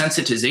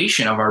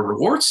sensitization of our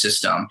reward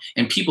system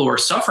and people who are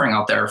suffering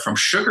out there from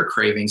sugar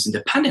cravings and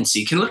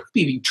dependency can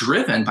literally be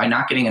driven by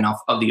not getting enough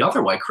of the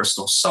other white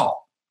crystal salt.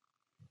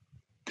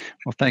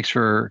 Well, thanks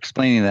for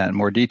explaining that in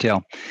more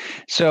detail.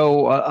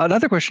 So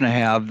another question I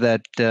have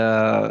that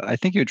I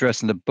think you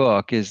addressed in the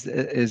book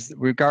is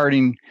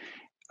regarding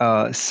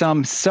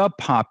some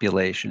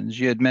subpopulations.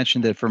 You had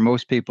mentioned that for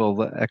most people,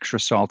 the extra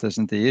salt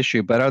isn't the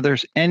issue, but are there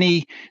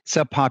any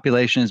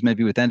subpopulations,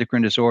 maybe with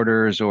endocrine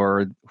disorders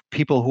or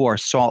people who are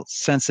salt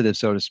sensitive,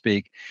 so to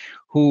speak,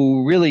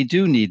 who really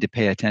do need to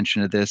pay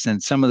attention to this,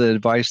 and some of the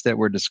advice that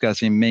we're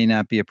discussing may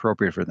not be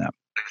appropriate for them?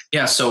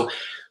 Yeah, so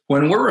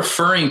when we're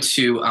referring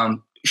to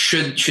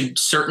should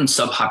certain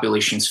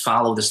subpopulations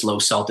follow this low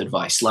salt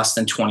advice, less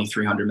than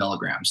 2,300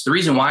 milligrams? The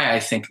reason why I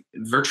think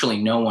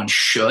virtually no one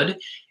should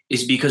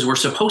is because we're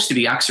supposed to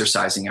be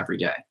exercising every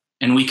day.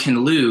 and we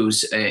can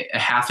lose a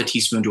half a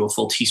teaspoon to a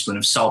full teaspoon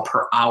of salt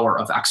per hour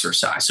of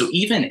exercise. So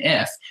even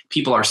if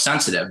people are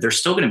sensitive, they're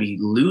still going to be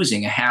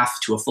losing a half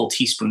to a full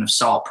teaspoon of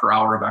salt per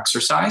hour of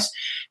exercise.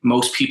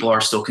 Most people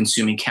are still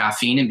consuming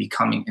caffeine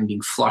and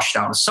being flushed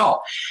out of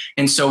salt.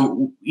 And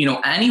so,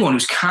 anyone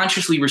who's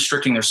consciously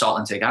restricting their salt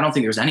intake, I don't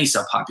think there's any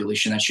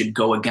subpopulation that should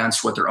go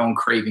against what their own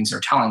cravings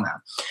are telling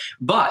them.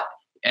 But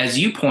as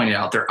you pointed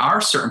out, there are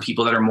certain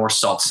people that are more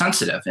salt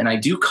sensitive, and I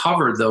do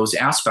cover those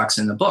aspects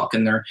in the book.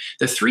 And they're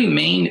the three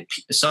main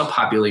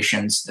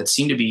subpopulations that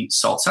seem to be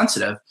salt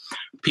sensitive: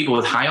 people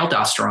with high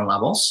aldosterone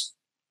levels.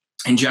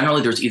 And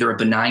generally, there's either a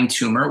benign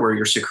tumor where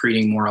you're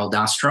secreting more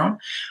aldosterone,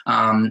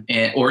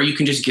 or you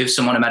can just give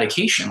someone a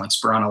medication like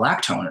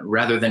spironolactone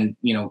rather than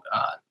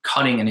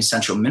cutting an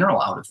essential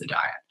mineral out of the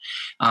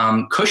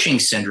diet.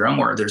 Cushing's syndrome,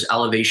 where there's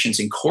elevations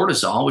in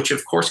cortisol, which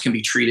of course can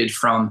be treated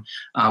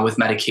with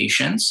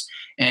medications.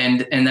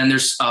 And then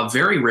there's a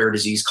very rare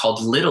disease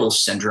called Liddle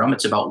syndrome.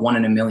 It's about 1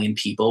 in a million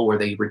people where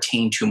they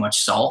retain too much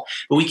salt.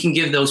 But we can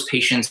give those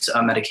patients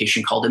a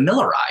medication called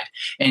amiloride.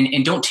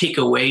 And don't take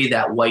away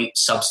that white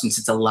substance.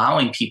 It's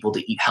allowing people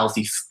to eat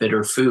healthy,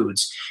 bitter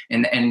foods.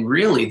 And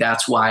really,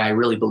 that's why I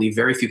really believe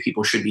very few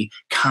people should be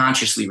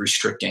consciously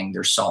restricting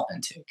their salt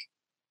intake.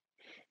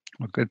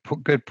 Well,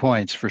 good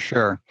points for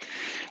sure.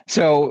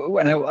 So,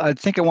 and I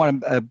think I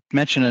want to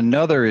mention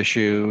another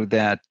issue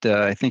that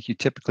I think you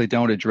typically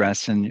don't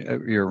address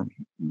in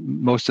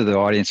most of the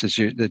audiences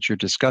that you're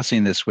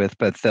discussing this with,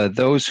 but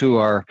those who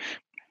are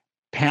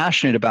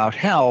passionate about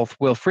health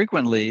will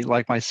frequently,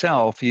 like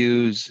myself,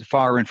 use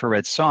far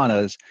infrared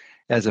saunas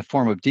as a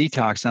form of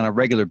detox on a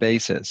regular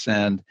basis.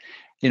 And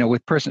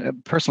with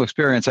personal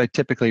experience, I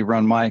typically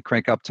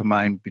crank up to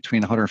mine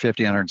between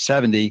 150 and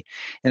 170,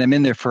 and I'm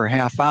in there for a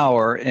half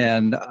hour.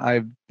 And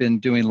I've been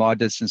doing long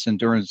distance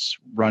endurance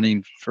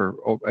running for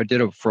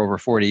over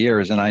 40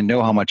 years, and I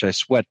know how much I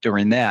sweat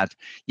during that,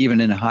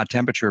 even in a hot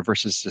temperature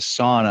versus the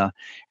sauna.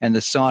 And the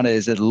sauna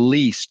is at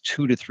least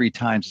 2 to 3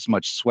 times as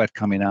much sweat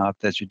coming out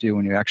as you do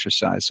when you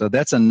exercise. So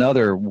that's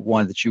another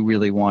one that you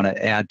really want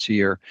to add to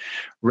your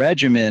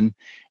regimen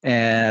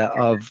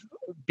of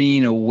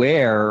being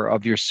aware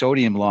of your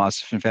sodium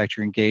loss if in fact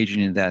you're engaging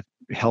in that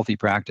healthy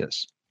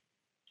practice.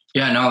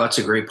 Yeah, no, that's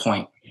a great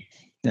point.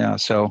 Yeah,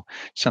 so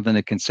something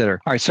to consider.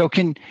 All right, so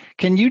can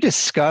you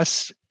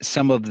discuss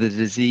some of the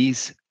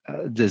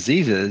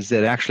diseases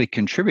that actually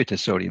contribute to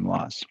sodium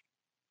loss?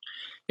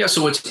 Yeah,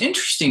 so what's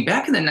interesting,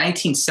 back in the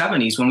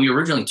 1970s, when we were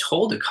originally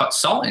told to cut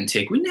salt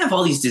intake, we didn't have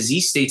all these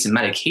disease states and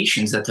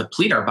medications that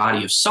deplete our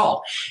body of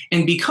salt.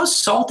 And because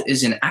salt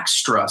is an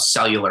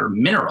extracellular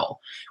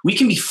mineral, we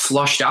can be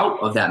flushed out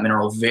of that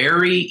mineral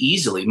very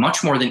easily,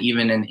 much more than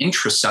even an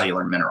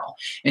intracellular mineral.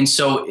 And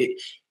so,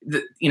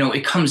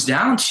 it comes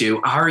down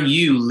to, are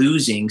you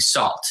losing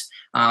salt?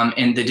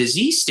 And the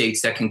disease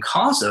states that can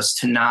cause us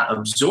to not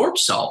absorb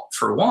salt,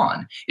 for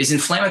one, is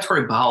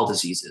inflammatory bowel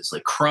diseases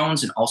like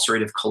Crohn's and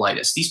ulcerative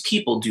colitis. These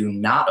people do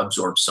not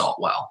absorb salt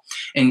well.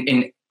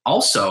 And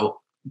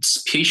also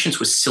patients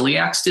with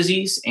celiac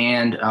disease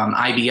and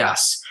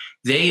IBS,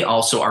 they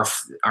also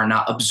are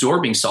not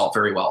absorbing salt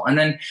very well. And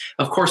then,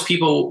 of course,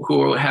 people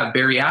who have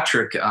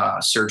bariatric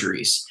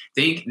surgeries,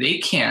 they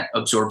can't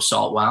absorb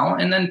salt well.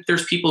 And then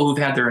there's people who've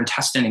had their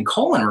intestine and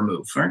colon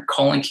removed, right?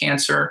 Colon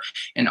cancer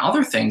and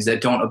other things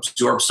that don't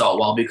absorb salt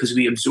well, because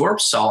we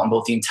absorb salt in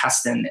both the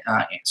intestine,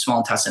 small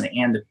intestine,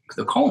 and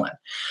the colon.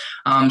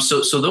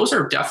 So those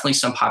are definitely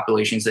some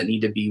populations that need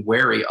to be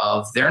wary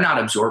of. They're not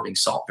absorbing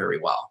salt very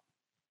well.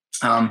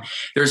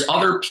 There's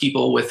other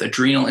people with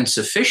adrenal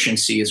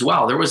insufficiency as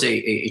well. There was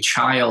a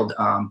child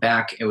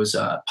it was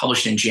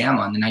published in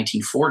JAMA in the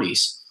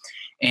 1940s.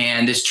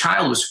 And this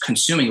child was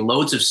consuming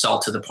loads of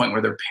salt to the point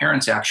where their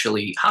parents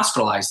actually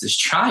hospitalized this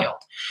child.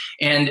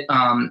 And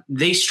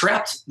they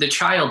strapped the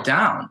child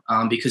down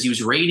because he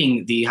was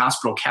raiding the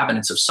hospital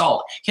cabinets of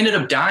salt. He ended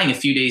up dying a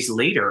few days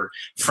later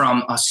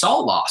from a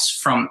salt loss,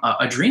 from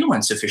adrenal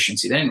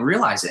insufficiency. They didn't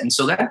realize it. And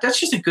so that's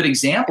just a good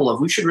example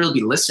of, we should really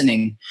be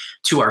listening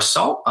to our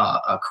salt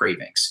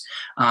cravings.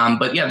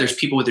 But yeah, there's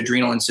people with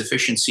adrenal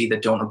insufficiency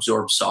that don't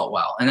absorb salt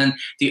well. And then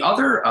the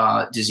other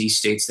disease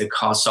states that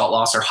cause salt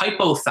loss are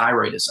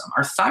hypothyroidism.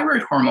 Our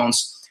thyroid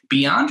hormones,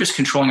 beyond just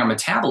controlling our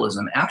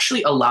metabolism,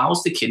 actually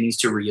allows the kidneys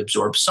to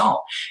reabsorb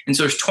salt. And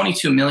so there's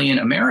 22 million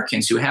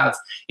Americans who have,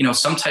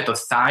 some type of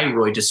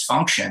thyroid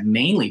dysfunction,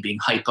 mainly being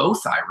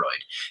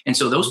hypothyroid. And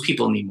so those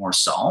people need more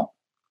salt.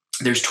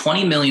 There's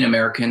 20 million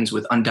Americans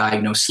with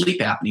undiagnosed sleep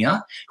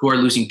apnea who are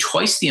losing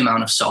twice the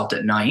amount of salt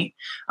at night.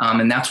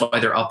 And that's why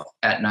they're up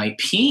at night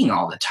peeing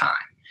all the time.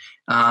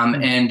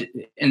 And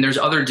there's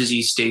other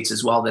disease states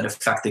as well that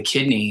affect the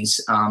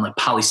kidneys, like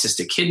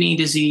polycystic kidney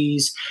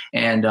disease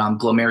and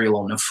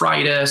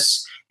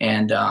glomerulonephritis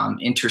and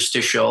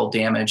interstitial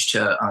damage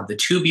to the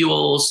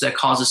tubules that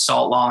causes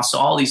salt loss. So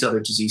all these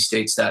other disease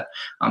states that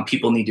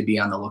people need to be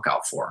on the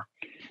lookout for.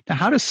 Now,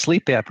 how does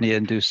sleep apnea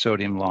induce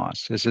sodium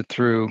loss? Is it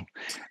through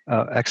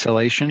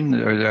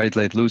exhalation, or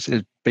they lose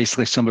it?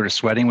 Basically similar to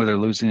sweating, where they're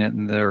losing it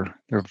and they're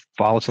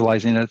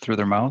volatilizing it through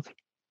their mouth?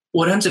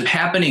 What ends up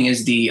happening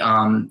is the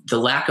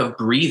lack of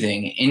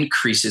breathing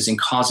increases and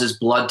causes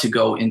blood to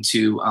go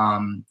into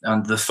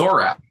the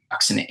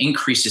thorax, and it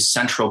increases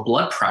central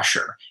blood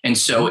pressure. And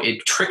so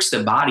it tricks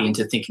the body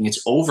into thinking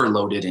it's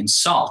overloaded in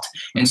salt.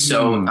 And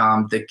so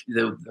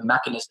the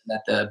mechanism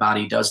that the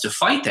body does to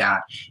fight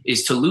that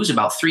is to lose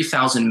about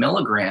 3,000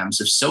 milligrams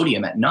of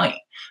sodium at night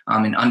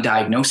in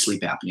undiagnosed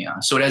sleep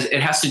apnea. So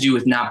it has to do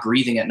with not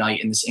breathing at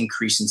night and this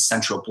increase in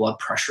central blood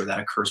pressure that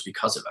occurs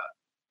because of it.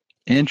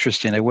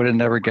 Interesting. I would have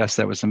never guessed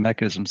that was the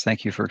mechanisms.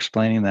 Thank you for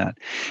explaining that.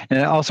 And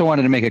I also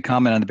wanted to make a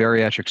comment on the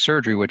bariatric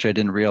surgery, which I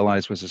didn't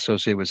realize was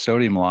associated with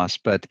sodium loss.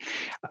 But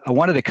I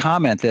wanted to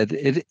comment that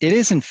it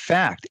is, in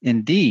fact,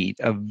 indeed,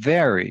 a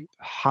very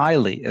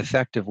highly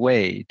effective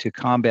way to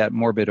combat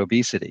morbid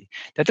obesity.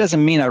 That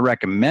doesn't mean I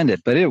recommend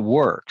it, but it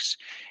works.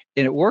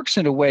 And it works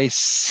in a way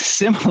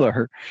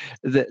similar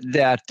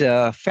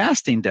that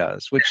fasting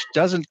does, which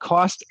doesn't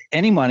cost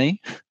any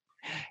money.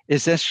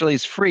 Essentially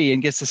it's free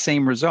and gets the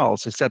same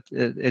results, except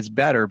it's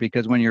better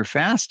because when you're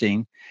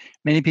fasting,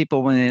 many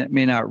people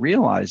may not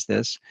realize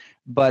this,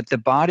 but the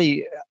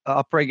body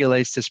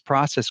upregulates this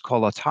process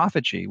called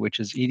autophagy, which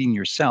is eating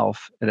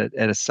yourself at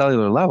a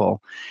cellular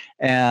level.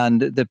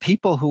 And the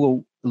people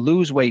who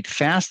lose weight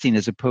fasting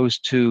as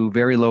opposed to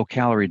very low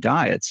calorie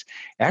diets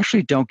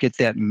actually don't get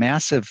that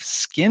massive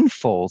skin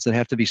folds that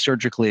have to be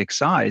surgically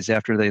excised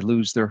after they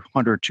lose their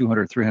 100,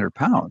 200, 300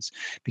 pounds,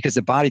 because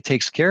the body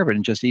takes care of it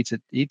and just eats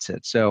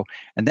it. So,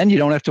 and then you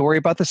don't have to worry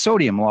about the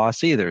sodium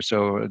loss either.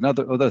 So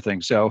other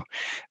thing. So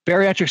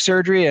bariatric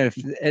surgery, if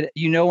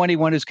you know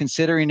anyone who's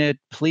considering it,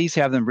 please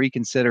have them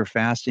reconsider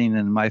fasting.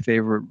 And my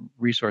favorite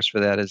resource for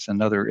that is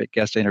another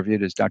guest I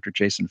interviewed is Dr.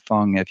 Jason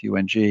Fung,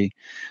 F-U-N-G,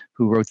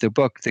 who wrote the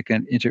book, The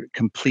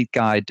Complete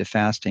Guide to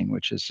Fasting,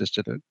 which is just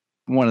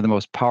one of the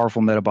most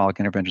powerful metabolic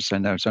interventions I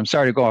know. So I'm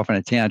sorry to go off on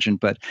a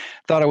tangent, but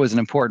thought it was an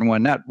important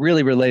one, not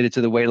really related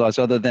to the weight loss,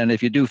 other than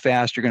if you do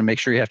fast, you're going to make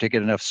sure you have to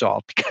get enough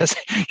salt, because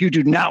you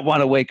do not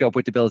want to wake up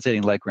with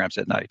debilitating leg cramps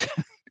at night.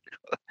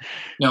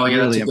 No, yeah,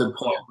 really, that's a good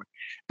point.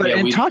 But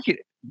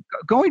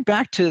going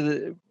back to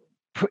the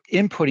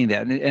inputting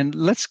that, and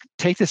let's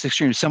take this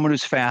extreme, someone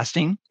who's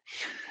fasting,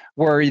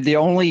 where the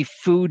only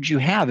food you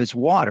have is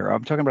water.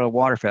 I'm talking about a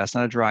water fast,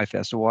 not a dry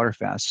fast, a water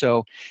fast.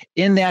 So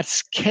in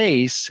that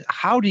case,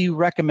 how do you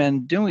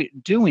recommend doing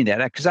that?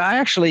 Because I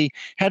actually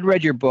had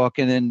read your book,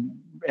 and then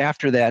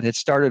after that had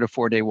started a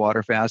 4-day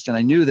water fast, and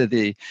I knew that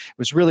it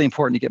was really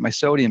important to get my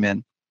sodium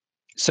in.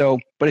 So,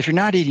 but if you're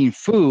not eating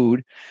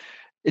food,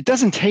 it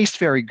doesn't taste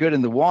very good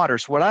in the water.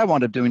 So what I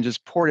wound up doing is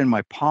just pour it in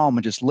my palm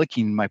and just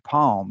licking my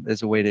palm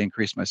as a way to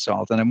increase my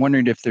salt. And I'm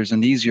wondering if there's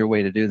an easier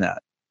way to do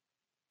that.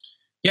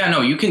 Yeah,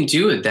 no, you can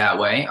do it that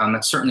way.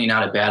 That's certainly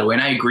not a bad way.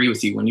 And I agree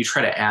with you. When you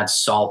try to add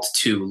salt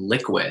to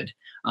liquid,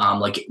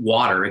 like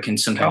water, it can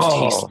sometimes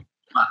taste.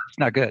 It's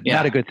not good. Yeah.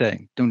 Not a good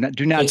thing. Do not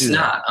do that. It's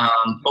not.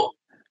 But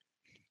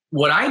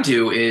what I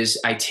do is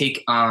I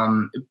take,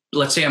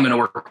 let's say I'm going to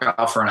work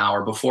out for an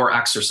hour before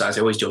exercise.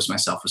 I always dose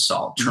myself with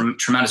salt.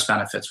 Tremendous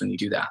benefits when you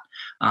do that.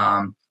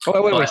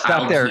 Wait,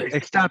 stop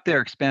there. Stop there.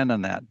 Expand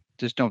on that.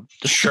 Just don't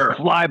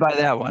fly by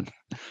that one.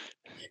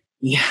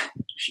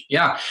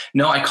 Yeah.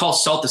 No, I call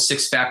salt the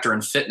sixth factor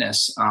in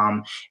fitness.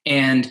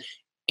 And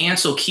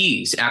Ansel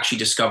Keys actually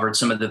discovered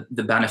some of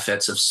the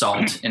benefits of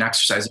salt in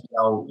exercise.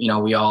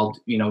 We all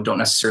don't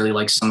necessarily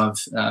like some of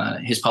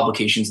his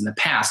publications in the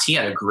past. He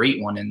had a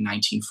great one in the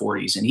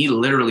 1940s, and he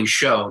literally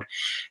showed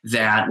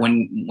that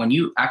when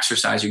you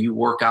exercise or you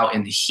work out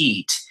in the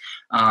heat,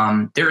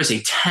 there is a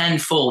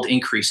 10-fold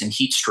increase in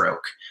heat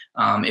stroke.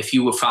 If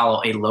you would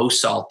follow a low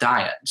salt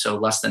diet, so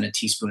less than a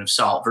teaspoon of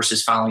salt,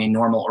 versus following a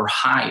normal or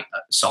high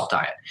salt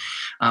diet.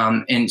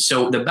 And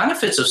so the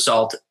benefits of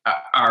salt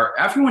are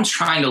everyone's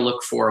trying to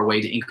look for a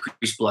way to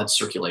increase blood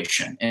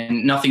circulation,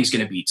 and nothing's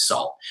going to beat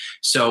salt.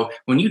 So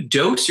when you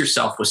dose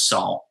yourself with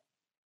salt,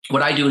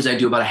 what I do is I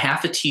do about a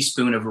half a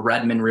teaspoon of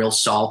Redmond real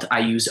salt. I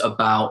use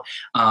about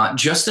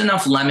just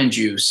enough lemon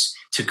juice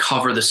to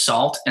cover the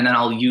salt. And then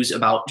I'll use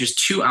about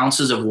just 2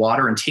 ounces of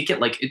water and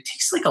it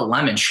tastes like a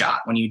lemon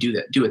shot when you do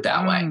it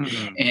that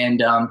way.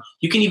 And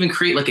you can even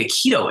create like a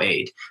keto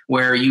aid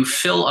where you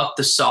fill up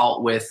the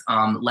salt with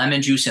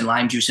lemon juice and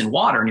lime juice and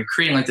water. And you're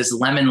creating like this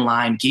lemon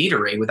lime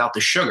Gatorade without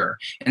the sugar.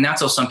 And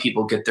that's how some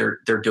people get their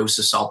dose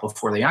of salt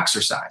before they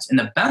exercise. And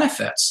the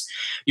benefits,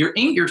 you're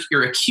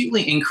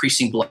acutely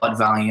increasing blood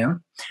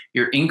volume.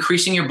 You're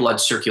increasing your blood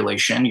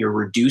circulation. You're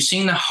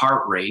reducing the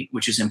heart rate,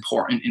 which is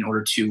important in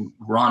order to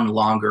run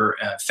longer,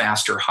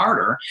 faster,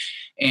 harder.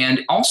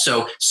 And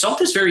also, salt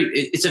is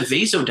it's a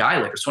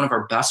vasodilator. It's one of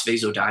our best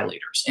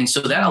vasodilators. And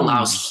so that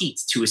allows heat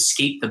to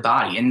escape the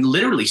body. And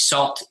literally,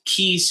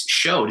 Keys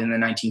showed in the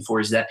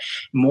 1940s that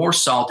more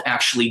salt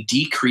actually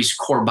decreased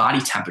core body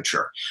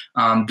temperature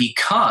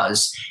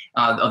because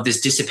of this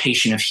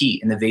dissipation of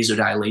heat and the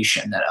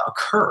vasodilation that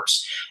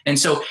occurs. And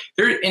so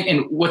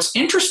and what's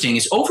interesting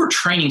is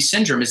overtraining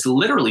syndrome is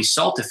literally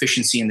salt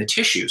deficiency in the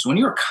tissues. When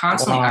you're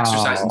constantly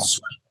exercising,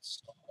 sweating,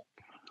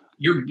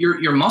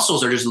 your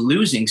muscles are just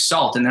losing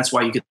salt, and that's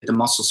why you get the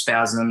muscle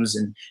spasms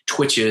and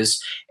twitches.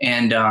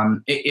 And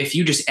if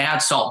you just add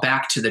salt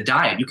back to the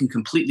diet, you can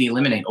completely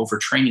eliminate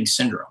overtraining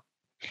syndrome.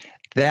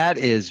 That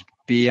is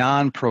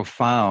beyond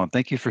profound.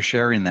 Thank you for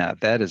sharing that.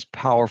 That is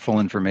powerful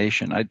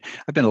information. I've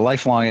been a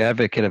lifelong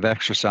advocate of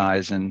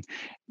exercise and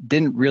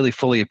didn't really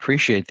fully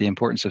appreciate the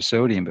importance of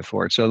sodium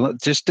before. So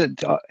just to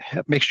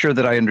make sure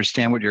that I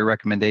understand what your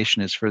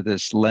recommendation is for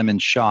this lemon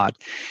shot,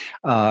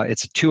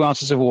 it's 2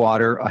 ounces of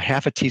water, a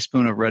half a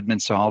teaspoon of red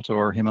mint salt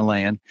or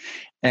Himalayan,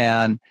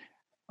 and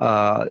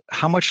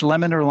how much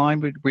lemon or lime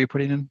were you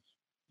putting in?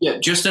 Yeah,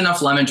 just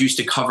enough lemon juice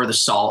to cover the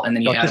salt, and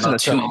then you add about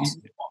 2 ounces.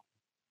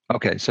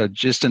 Okay, so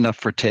just enough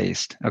for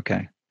taste.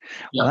 Okay.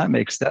 Yep. Well, that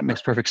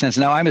makes perfect sense.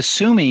 Now, I'm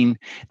assuming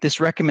this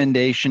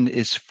recommendation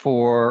is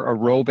for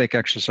aerobic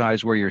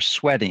exercise where you're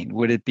sweating.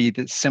 Would it be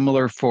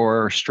similar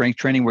for strength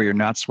training where you're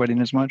not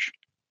sweating as much?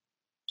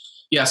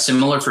 Yeah,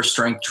 similar for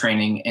strength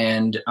training,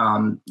 and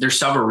there's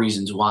several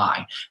reasons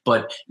why.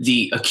 But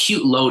the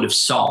acute load of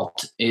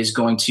salt is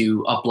going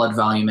to up blood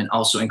volume and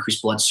also increase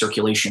blood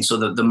circulation. So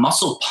the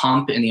muscle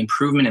pump and the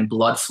improvement in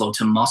blood flow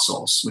to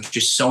muscles, which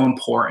is so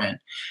important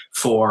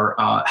for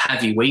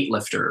heavy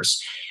weightlifters,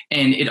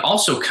 and it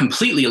also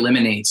completely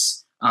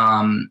eliminates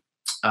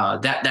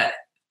that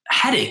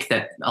headache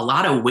that a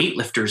lot of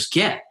weightlifters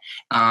get.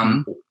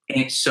 And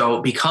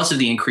so because of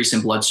the increase in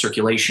blood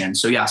circulation.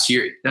 So yeah, so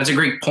that's a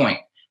great point.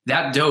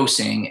 That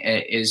dosing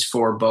is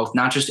for both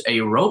not just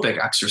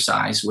aerobic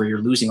exercise where you're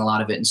losing a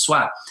lot of it in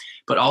sweat,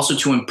 but also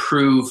to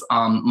improve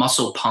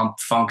muscle pump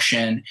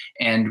function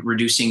and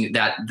reducing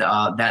that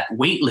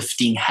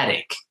weightlifting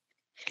headache.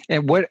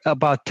 And what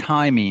about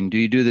timing? Do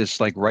you do this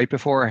like right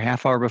before, a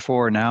half hour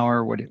before, an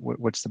hour?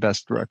 What's the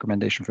best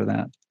recommendation for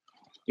that?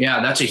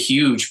 Yeah, that's a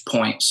huge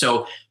point.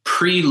 So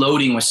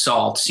preloading with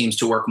salt seems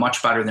to work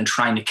much better than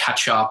trying to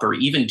catch up or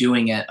even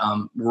doing it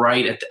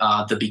right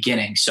at the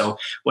beginning. So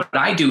what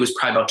I do is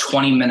probably about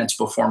 20 minutes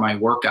before my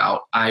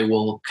workout, I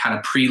will kind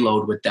of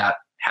preload with that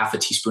half a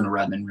teaspoon of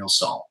red mint real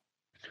salt.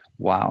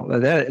 Wow,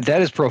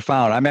 that is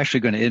profound. I'm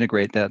actually going to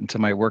integrate that into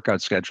my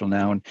workout schedule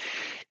now. And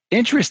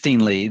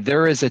interestingly,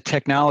 there is a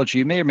technology,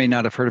 you may or may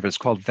not have heard of it. It's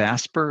called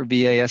VASPER,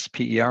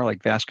 VASPER,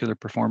 like vascular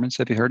performance.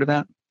 Have you heard of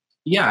that?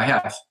 Yeah, I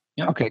have.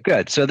 Yep. Okay,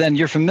 good. So then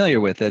you're familiar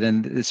with it.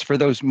 And it's for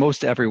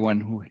most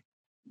everyone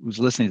who's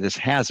listening to this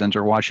hasn't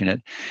or watching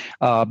it.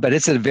 But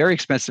it's a very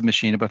expensive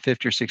machine, about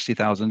 $50,000 or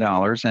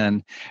 $60,000.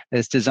 And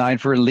it's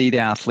designed for elite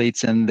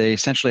athletes. And they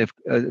essentially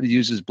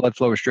uses blood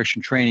flow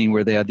restriction training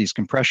where they have these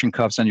compression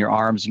cuffs on your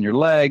arms and your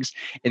legs.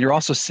 And you're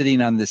also sitting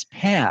on this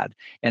pad.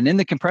 And in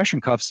the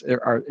compression cuffs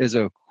is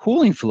a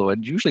cooling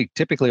fluid,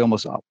 typically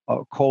almost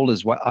cold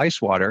as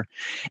ice water.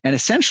 And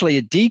essentially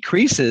it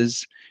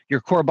decreases your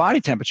core body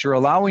temperature,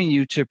 allowing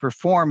you to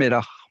perform at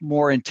a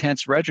more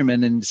intense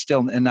regimen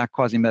and not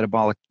causing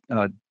metabolic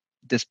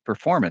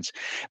disperformance.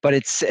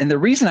 And the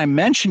reason I'm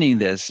mentioning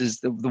this is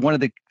one of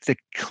the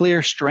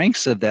clear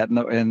strengths of that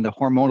and the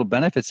hormonal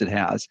benefits it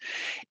has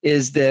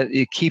is that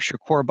it keeps your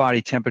core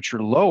body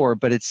temperature lower,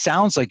 but it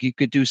sounds like you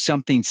could do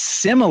something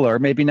similar,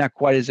 maybe not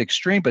quite as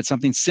extreme, but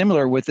something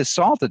similar with the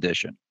salt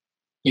addition.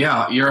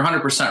 Yeah, you're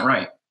 100%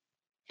 right.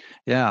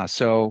 Yeah,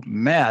 so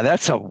man,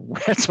 that's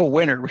a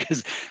winner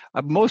because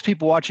most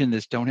people watching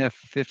this don't have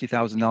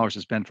 $50,000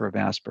 to spend for a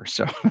VASPER.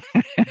 So,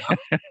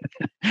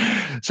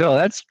 so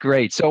that's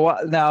great. So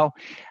now,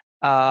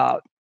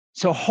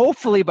 so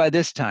hopefully by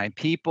this time,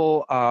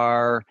 people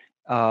are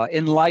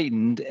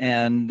enlightened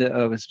and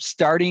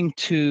starting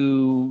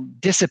to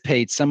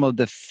dissipate some of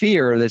the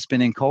fear that's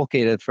been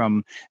inculcated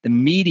from the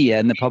media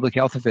and the public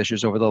health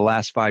officials over the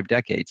last 5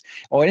 decades.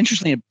 Oh,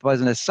 interestingly, as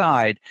an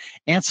aside,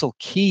 Ancel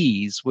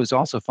Keys was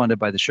also funded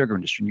by the sugar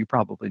industry, and you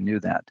probably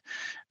knew that,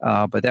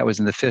 but that was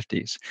in the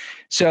 50s.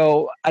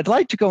 So I'd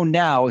like to go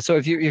now. So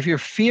if your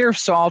fear of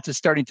salt is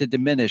starting to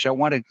diminish, I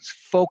want to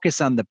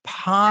focus on the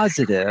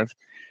positive,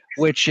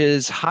 which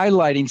is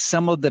highlighting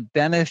some of the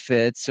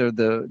benefits or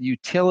the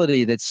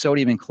utility that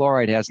sodium and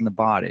chloride has in the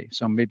body.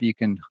 So maybe you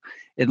can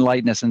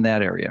enlighten us in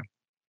that area.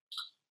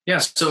 Yeah,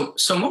 so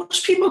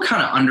most people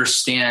kind of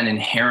understand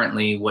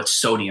inherently what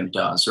sodium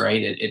does,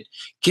 right? It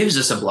gives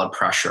us a blood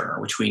pressure,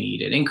 which we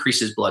need. It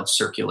increases blood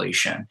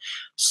circulation.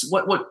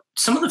 What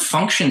some of the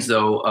functions,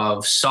 though,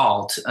 of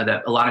salt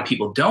that a lot of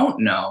people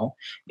don't know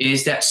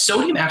is that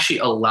sodium actually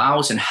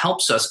allows and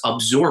helps us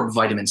absorb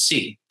vitamin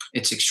C.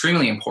 It's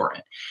extremely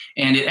important.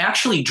 And it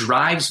actually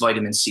drives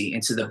vitamin C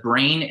into the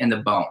brain and the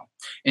bone.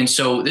 And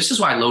so this is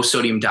why low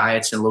sodium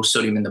diets and low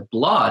sodium in the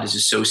blood is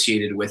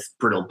associated with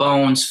brittle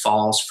bones,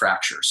 falls,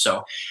 fractures.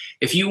 So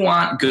if you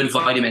want good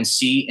vitamin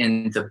C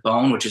in the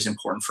bone, which is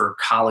important for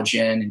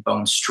collagen and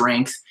bone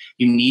strength,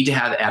 you need to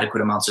have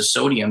adequate amounts of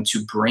sodium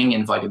to bring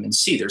in vitamin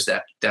C. There's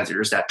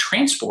that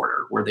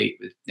transporter where they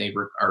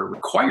are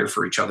required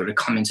for each other to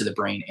come into the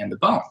brain and the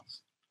bone.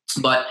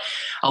 But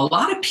a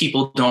lot of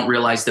people don't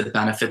realize the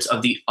benefits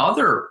of the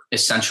other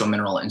essential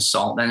mineral in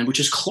salt, which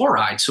is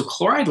chloride. So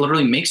chloride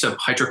literally makes up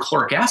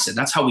hydrochloric acid.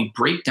 That's how we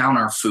break down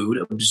our food,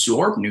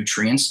 absorb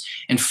nutrients,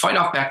 and fight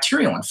off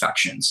bacterial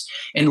infections.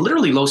 And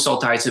literally low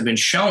salt diets have been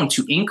shown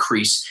to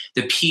increase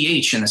the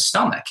pH in the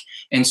stomach.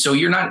 And so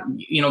you're not,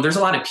 there's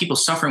a lot of people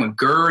suffering with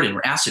GERD and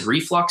acid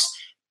reflux,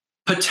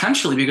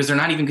 potentially because they're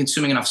not even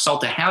consuming enough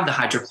salt to have the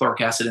hydrochloric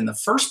acid in the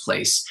first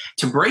place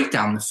to break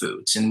down the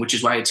foods, and which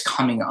is why it's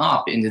coming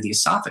up into the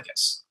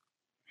esophagus.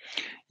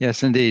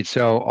 Yes, indeed.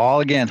 So all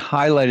again,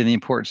 highlighting the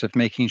importance of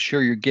making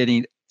sure you're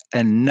getting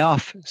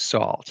enough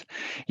salt.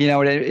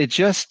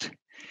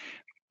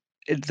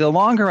 The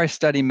longer I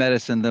study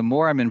medicine, the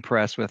more I'm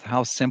impressed with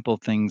how simple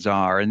things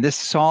are. And this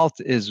salt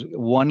is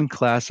one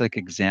classic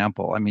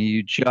example. I mean,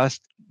 you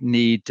just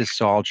need to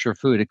salt your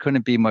food. It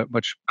couldn't be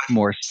much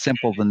more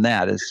simple than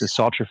that, is to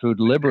salt your food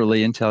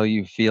liberally until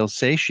you feel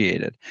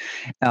satiated.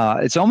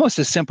 It's almost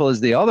as simple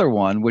as the other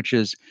one, which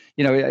is,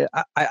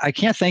 I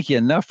can't thank you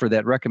enough for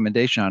that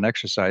recommendation on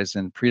exercise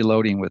and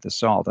preloading with the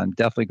salt. I'm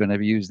definitely going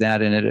to use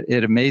that. And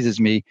it amazes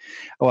me.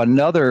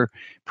 Another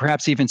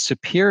perhaps even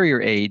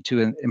superior aid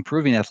to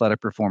improving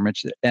athletic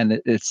performance,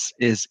 and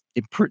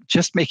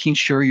just making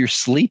sure you're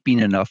sleeping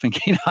enough and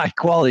getting high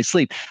quality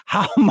sleep.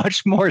 How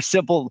much more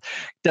simple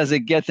does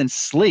it get than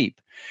sleep?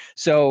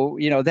 So,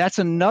 that's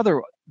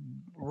another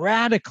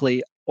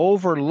radically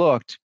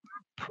overlooked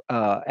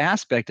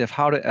aspect of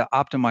how to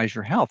optimize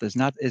your health is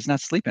not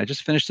sleeping. I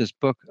just finished this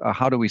book,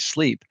 How Do We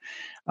Sleep?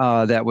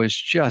 That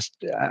was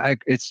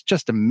it's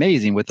just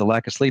amazing what the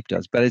lack of sleep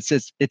does. But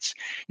it's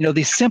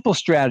these simple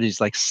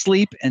strategies like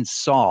sleep and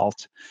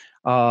salt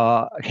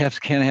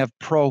can have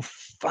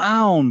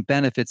profound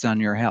benefits on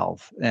your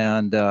health.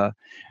 And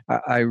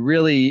I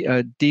really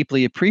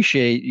deeply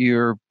appreciate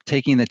your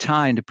taking the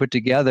time to put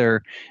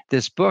together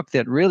this book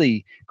that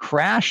really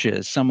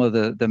crashes some of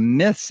the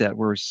myths that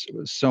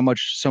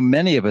so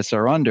many of us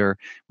are under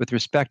with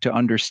respect to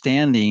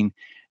understanding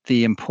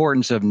the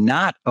importance of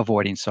not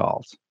avoiding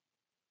salt.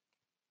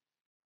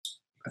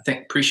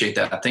 Appreciate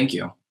that. Thank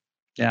you.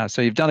 Yeah,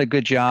 so you've done a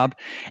good job.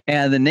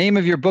 And the name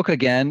of your book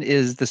again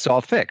is The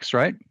Salt Fix,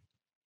 right?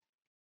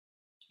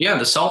 Yeah,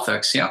 The Salt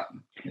Fix. Yeah.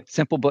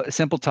 Simple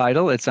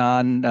title. It's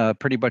on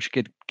pretty much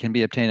can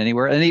be obtained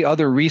anywhere. Any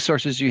other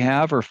resources you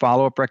have or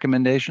follow-up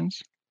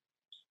recommendations?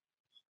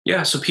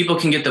 Yeah, so people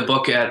can get the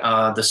book at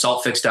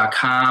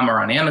thesaltfix.com or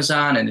on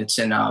Amazon, and it's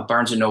in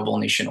Barnes & Noble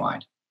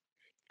nationwide.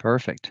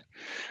 Perfect.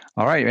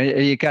 All right.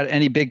 You got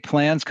any big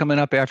plans coming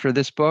up after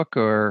this book,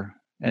 or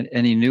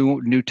any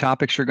new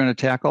topics you're going to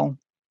tackle?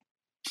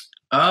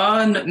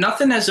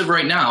 Nothing as of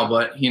right now,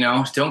 but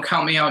don't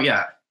count me out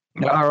yet.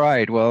 All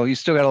right. Well, you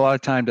still got a lot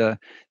of time to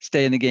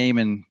stay in the game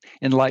and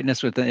enlighten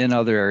us in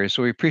other areas.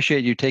 So we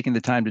appreciate you taking the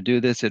time to do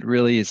this. It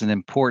really is an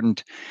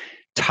important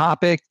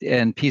topic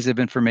and piece of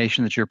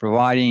information that you're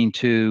providing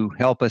to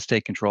help us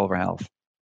take control of our health.